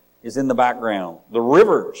the background. The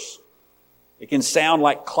rivers, it can sound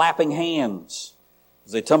like clapping hands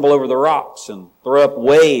as they tumble over the rocks and throw up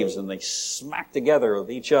waves and they smack together with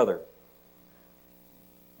each other.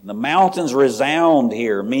 And the mountains resound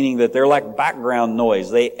here, meaning that they're like background noise.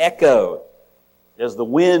 They echo as the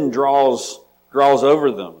wind draws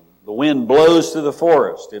over them. The wind blows through the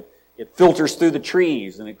forest. It filters through the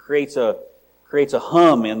trees, and it creates a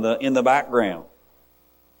hum in the background.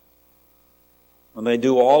 And they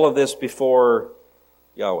do all of this before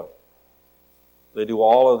Yahweh. They do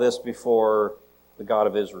all of this before the God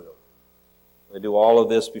of Israel. They do all of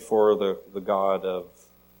this before the God of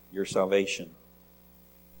your salvation.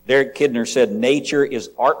 Derek Kidner said, nature is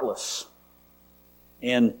artless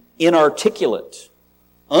and inarticulate,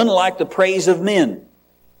 unlike the praise of men.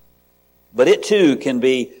 But it too can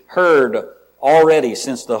be heard already,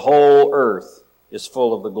 since the whole earth is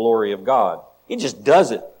full of the glory of God. It just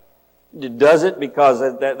does it. It does it because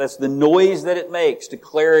that's the noise that it makes,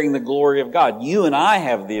 declaring the glory of God. You and I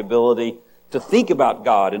have the ability to think about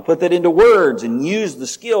God and put that into words and use the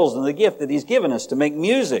skills and the gift that He's given us to make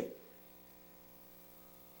music.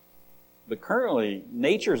 But currently,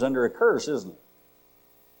 nature's under a curse, isn't it?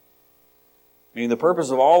 I mean, the purpose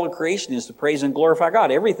of all of creation is to praise and glorify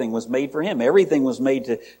God. Everything was made for Him. Everything was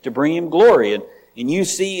made to bring Him glory. And you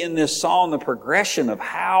see in this psalm the progression of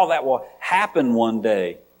how that will happen one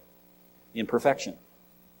day in perfection.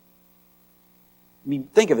 I mean,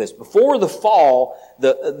 think of this. Before the fall,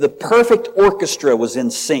 the perfect orchestra was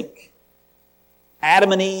in sync.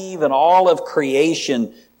 Adam and Eve and all of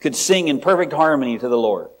creation could sing in perfect harmony to the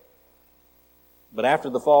Lord. But after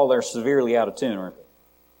the fall, they're severely out of tune, aren't they?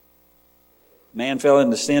 Man fell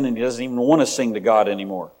into sin and he doesn't even want to sing to God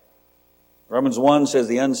anymore. Romans 1 says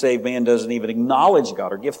the unsaved man doesn't even acknowledge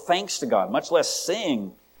God or give thanks to God, much less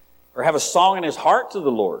sing or have a song in his heart to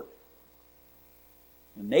the Lord.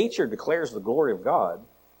 And nature declares the glory of God,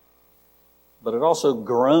 but it also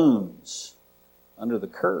groans under the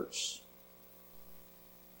curse.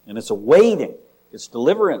 And it's awaiting its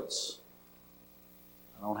deliverance.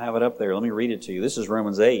 I don't have it up there. Let me read it to you. This is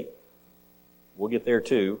Romans 8. We'll get there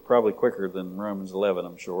too, probably quicker than Romans 11,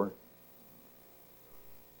 I'm sure.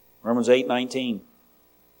 Romans 8:19.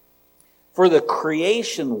 For the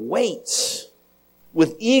creation waits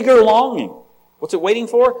with eager longing. What's it waiting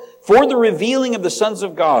for? For the revealing of the sons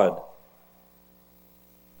of God.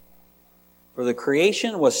 For the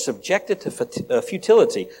creation was subjected to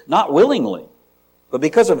futility, not willingly, but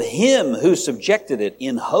because of Him who subjected it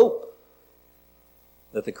in hope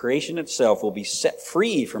that the creation itself will be set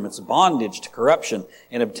free from its bondage to corruption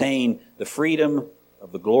and obtain the freedom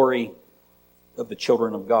of the glory of the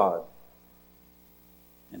children of God.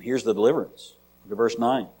 And here's the deliverance. Look at verse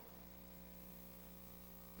 9.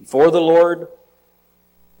 Before the Lord,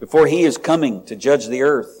 before He is coming to judge the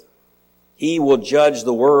earth, He will judge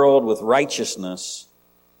the world with righteousness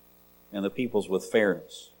and the peoples with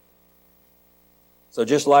fairness. So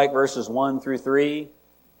just like verses 1 through 3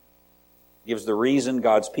 gives the reason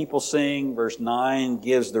God's people sing, verse 9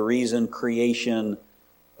 gives the reason creation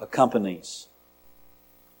accompanies.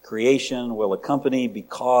 Creation will accompany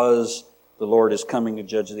because the Lord is coming to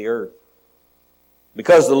judge the earth.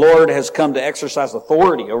 Because the Lord has come to exercise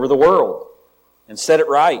authority over the world and set it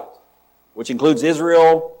right, which includes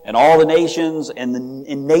Israel and all the nations and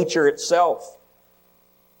in nature itself.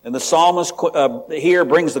 And the psalmist here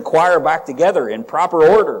brings the choir back together in proper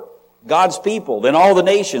order. God's people, then all the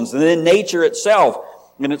nations, and then nature itself.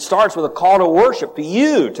 And it starts with a call to worship to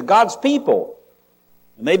you, to God's people.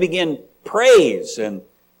 And they begin praise, and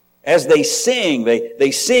as they sing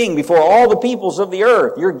before all the peoples of the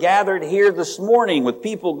earth. You're gathered here this morning with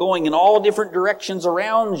people going in all different directions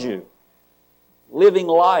around you, living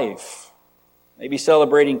life, maybe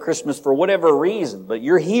celebrating Christmas for whatever reason, but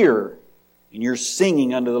you're here and you're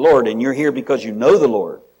singing unto the Lord, and you're here because you know the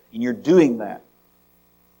Lord, and you're doing that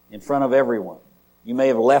in front of everyone. You may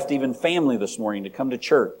have left even family this morning to come to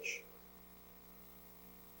church.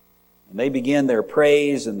 And they begin their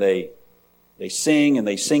praise, and they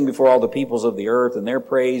sing before all the peoples of the earth, and their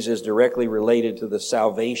praise is directly related to the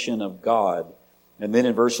salvation of God. And then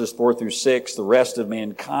in verses 4 through 6, the rest of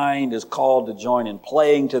mankind is called to join in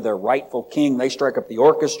playing to their rightful king. They strike up the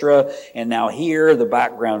orchestra, and now here the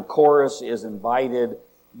background chorus is invited,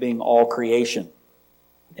 being all creation.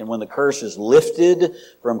 And when the curse is lifted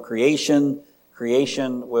from creation,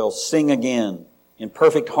 creation will sing again in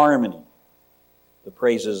perfect harmony the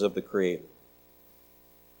praises of the Creator.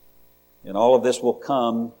 And all of this will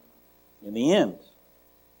come in the end,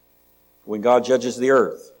 when God judges the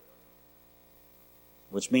earth,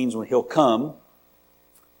 which means when He'll come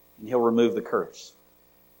and He'll remove the curse.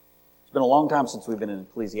 It's been a long time since we've been in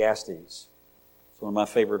Ecclesiastes. It's one of my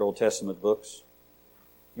favorite Old Testament books.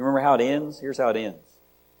 You remember how it ends? Here's how it ends.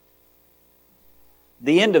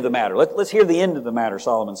 The end of the matter. Let's hear the end of the matter,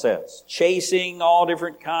 Solomon says. Chasing all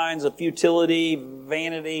different kinds of futility,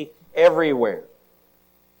 vanity, everywhere.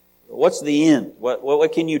 What's the end?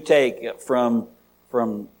 What can you take from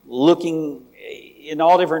looking in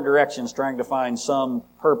all different directions, trying to find some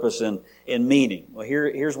purpose and meaning? Well,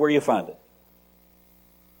 here's where you find it.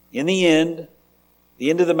 In the end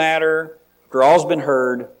of the matter, after all's been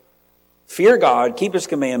heard, fear God, keep His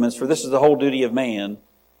commandments, for this is the whole duty of man.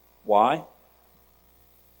 Why?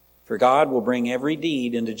 For God will bring every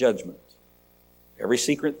deed into judgment, every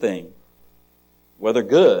secret thing, whether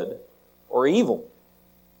good or evil.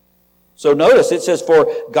 So notice it says, for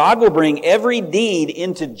God will bring every deed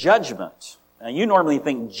into judgment. Now you normally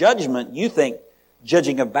think judgment, you think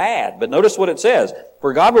judging of bad. But notice what it says.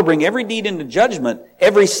 For God will bring every deed into judgment,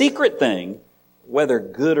 every secret thing, whether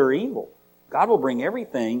good or evil. God will bring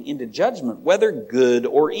everything into judgment, whether good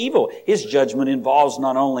or evil. His judgment involves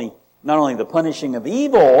not only the punishing of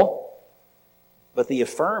evil, but the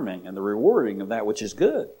affirming and the rewarding of that which is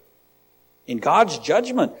good. In God's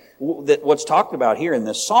judgment, that what's talked about here in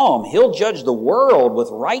this psalm, He'll judge the world with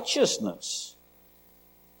righteousness.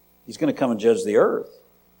 He's going to come and judge the earth.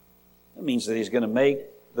 That means that He's going to make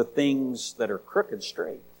the things that are crooked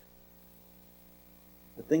straight.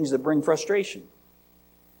 The things that bring frustration.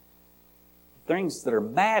 Things that are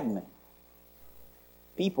maddening.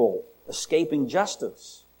 People escaping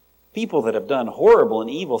justice. People that have done horrible and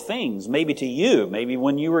evil things, maybe to you, maybe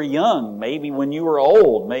when you were young, maybe when you were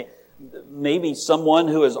old, maybe someone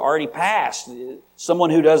who has already passed, someone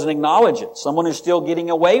who doesn't acknowledge it, someone who's still getting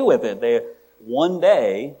away with it. One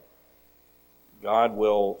day, God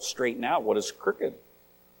will straighten out what is crooked.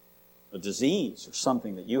 A disease or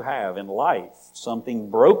something that you have in life, something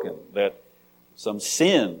broken, some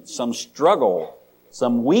sin, some struggle,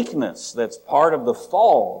 some weakness that's part of the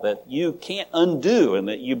fall that you can't undo and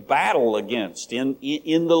that you battle against in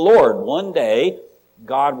the Lord. One day,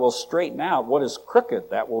 God will straighten out what is crooked.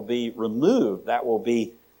 That will be removed. That will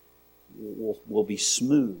be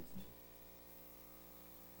smoothed.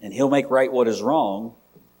 And He'll make right what is wrong.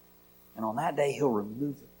 And on that day, He'll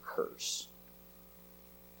remove the curse.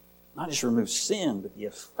 Not just remove sin, but the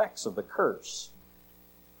effects of the curse.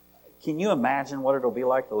 Can you imagine what it'll be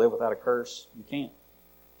like to live without a curse? You can't.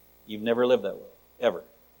 You've never lived that way, ever.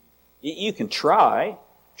 You can try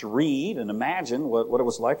to read and imagine what it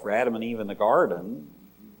was like for Adam and Eve in the garden.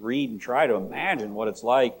 Read and try to imagine what it's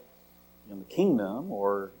like in the kingdom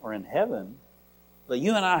or in heaven. But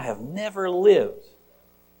you and I have never lived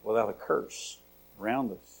without a curse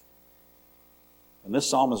around us. And this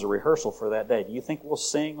psalm is a rehearsal for that day. Do you think we'll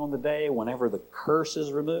sing on the day whenever the curse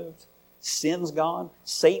is removed? Sin's gone.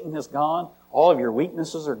 Satan is gone. All of your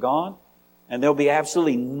weaknesses are gone. And there'll be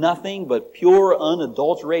absolutely nothing but pure,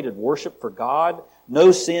 unadulterated worship for God.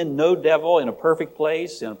 No sin, no devil, in a perfect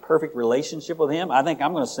place, in a perfect relationship with Him. I think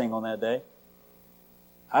I'm going to sing on that day.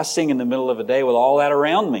 I sing in the middle of a day with all that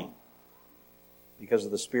around me because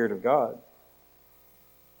of the Spirit of God.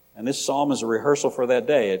 And this psalm is a rehearsal for that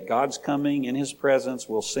day. At God's coming, in His presence,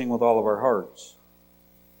 we'll sing with all of our hearts.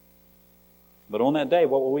 But on that day,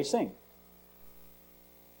 what will we sing?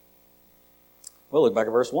 Well, look back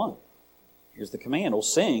at verse 1. Here's the command. We'll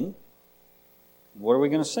sing. What are we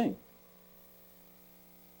going to sing?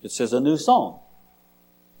 It says a new song.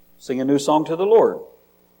 Sing a new song to the Lord.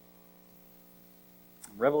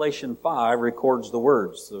 Revelation 5 records the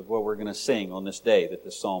words of what we're going to sing on this day that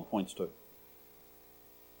this psalm points to.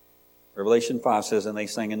 Revelation 5 says, and they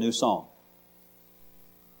sang a new song,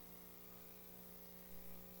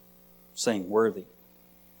 saying, worthy.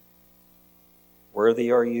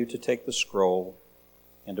 Worthy are you to take the scroll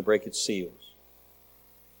and to break its seals.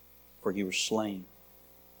 For you were slain,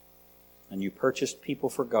 and you purchased people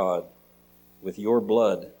for God with your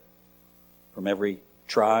blood from every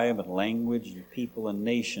tribe and language and people and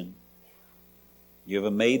nation. You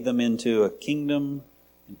have made them into a kingdom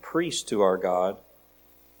and priests to our God,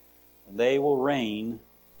 and they will reign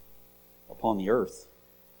upon the earth.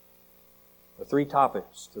 There are three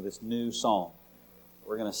topics to this new psalm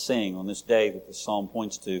we're going to sing on this day that the psalm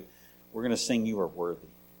points to. We're going to sing, you are worthy,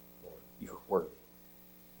 Lord. You are worthy.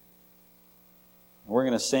 And we're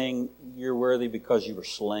going to sing, you're worthy because you were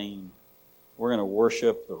slain. We're going to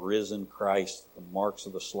worship the risen Christ. The marks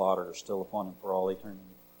of the slaughter are still upon Him for all eternity.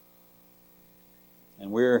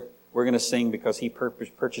 And we're going to sing because He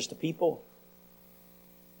purchased a people.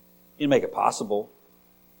 He didn't make it possible.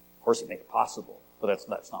 Of course He made it possible. But that's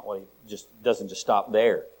not what He doesn't just stop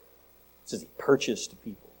there. It says He purchased a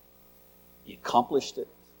people. He accomplished it.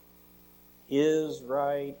 His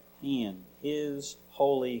right hand, His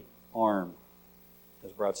holy arm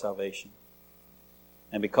has brought salvation.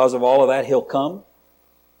 And because of all of that, He'll come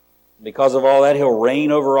Because of all that, He'll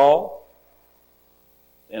reign over all.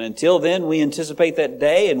 And until then, we anticipate that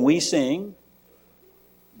day and we sing,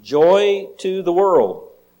 joy to the world.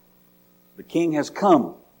 The King has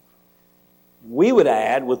come. We would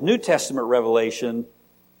add, with New Testament revelation,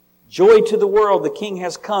 joy to the world, the King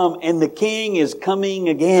has come, and the King is coming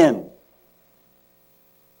again.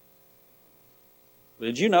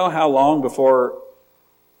 Did you know how long before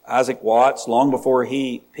Isaac Watts, long before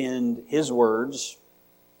he penned his words,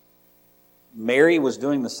 Mary was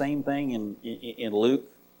doing the same thing in Luke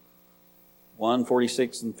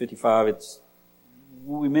 1:46 and 55?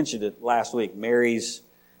 We mentioned it last week, Mary's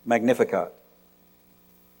Magnificat.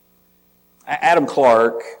 Adam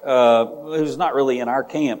Clarke, who's not really in our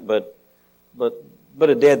camp, but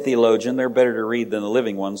a dead theologian. They're better to read than the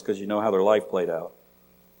living ones because you know how their life played out.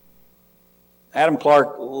 Adam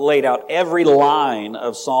Clarke laid out every line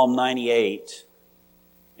of Psalm 98,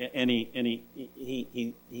 and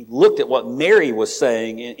he looked at what Mary was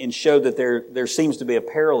saying and showed that there seems to be a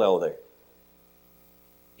parallel there.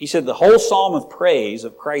 He said the whole psalm of praise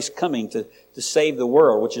of Christ coming to save the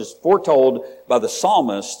world, which is foretold by the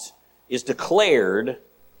psalmist, is declared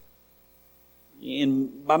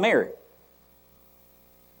by Mary.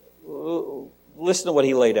 Listen to what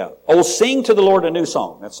he laid out. Oh, sing to the Lord a new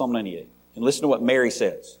song. That's Psalm 98. And listen to what Mary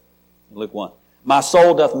says in Luke 1. My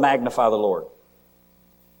soul doth magnify the Lord.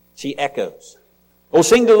 She echoes. Oh,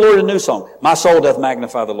 sing to the Lord a new song. My soul doth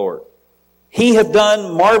magnify the Lord. He hath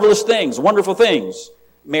done marvelous things, wonderful things.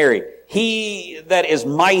 Mary. He that is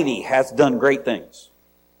mighty hath done great things.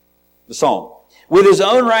 The psalm. With his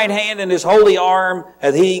own right hand and his holy arm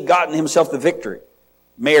hath he gotten himself the victory.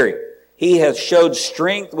 Mary. He hath showed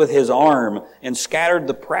strength with his arm and scattered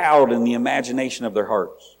the proud in the imagination of their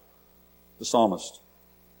hearts. The psalmist.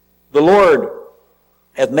 The Lord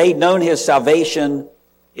hath made known his salvation.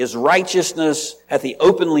 His righteousness hath he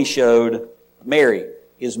openly showed. Mary.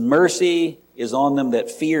 His mercy is on them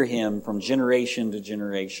that fear him from generation to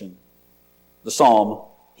generation. The psalm.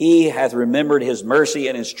 He hath remembered his mercy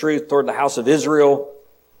and his truth toward the house of Israel.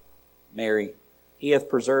 Mary. He hath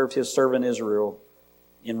preserved his servant Israel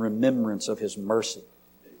in remembrance of his mercy.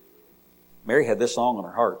 Mary had this song on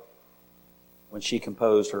her heart when she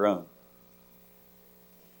composed her own.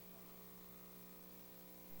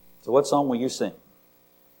 So what song will you sing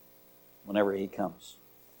whenever he comes?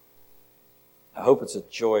 I hope it's a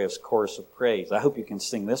joyous chorus of praise. I hope you can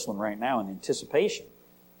sing this one right now in anticipation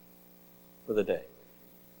for the day.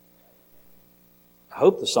 I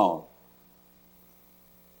hope the song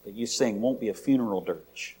that you sing won't be a funeral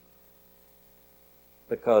dirge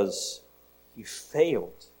because you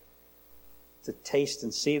failed to taste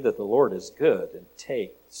and see that the Lord is good and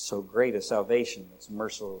take so great a salvation that's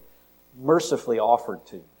mercifully offered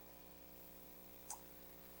to you.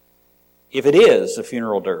 If it is a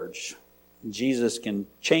funeral dirge, Jesus can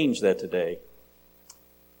change that today.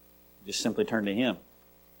 Just simply turn to Him.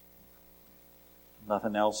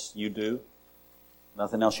 Nothing else you do.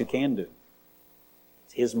 Nothing else you can do.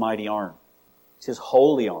 It's His mighty arm. It's His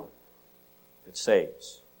holy arm that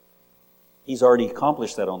saves. He's already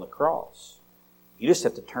accomplished that on the cross. You just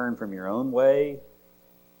have to turn from your own way,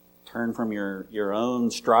 turn from your own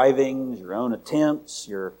strivings, your own attempts,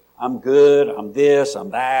 I'm good, I'm this,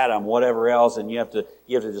 I'm that, I'm whatever else, and you have to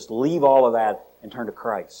just leave all of that and turn to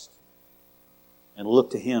Christ and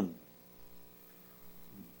look to Him.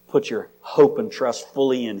 Put your hope and trust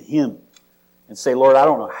fully in Him and say, Lord, I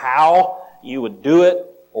don't know how you would do it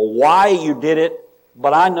or why you did it,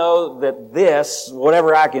 but I know that this,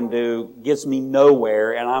 whatever I can do, gets me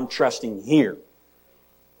nowhere, and I'm trusting here.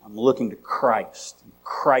 I'm looking to Christ,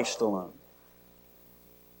 Christ alone.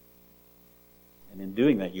 And in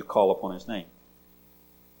doing that, you call upon His name.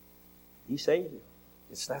 He saved you.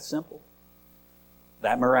 It's that simple.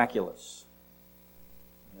 That miraculous.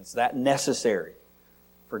 It's that necessary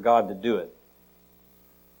for God to do it.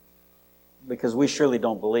 Because we surely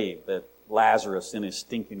don't believe that Lazarus in his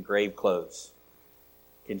stinking grave clothes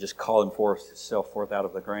can just call himself forth out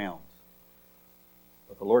of the ground.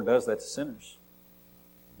 But the Lord does that to sinners.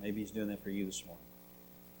 Maybe He's doing that for you this morning.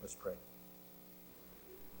 Let's pray.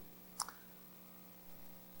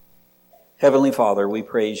 Heavenly Father, we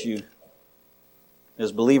praise You.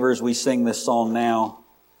 As believers, we sing this song now,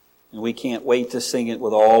 and we can't wait to sing it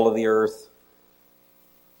with all of the earth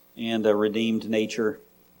and a redeemed nature.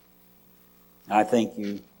 I thank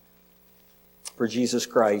You for Jesus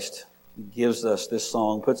Christ, who gives us this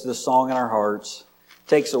song, puts this song in our hearts,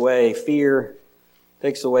 takes away fear,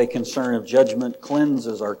 takes away concern of judgment,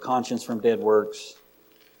 cleanses our conscience from dead works.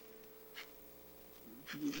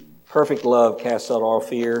 Perfect love casts out all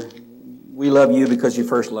fear. We love You because You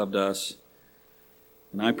first loved us.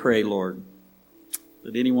 And I pray, Lord,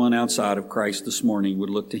 that anyone outside of Christ this morning would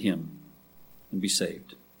look to him and be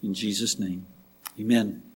saved. In Jesus' name, amen.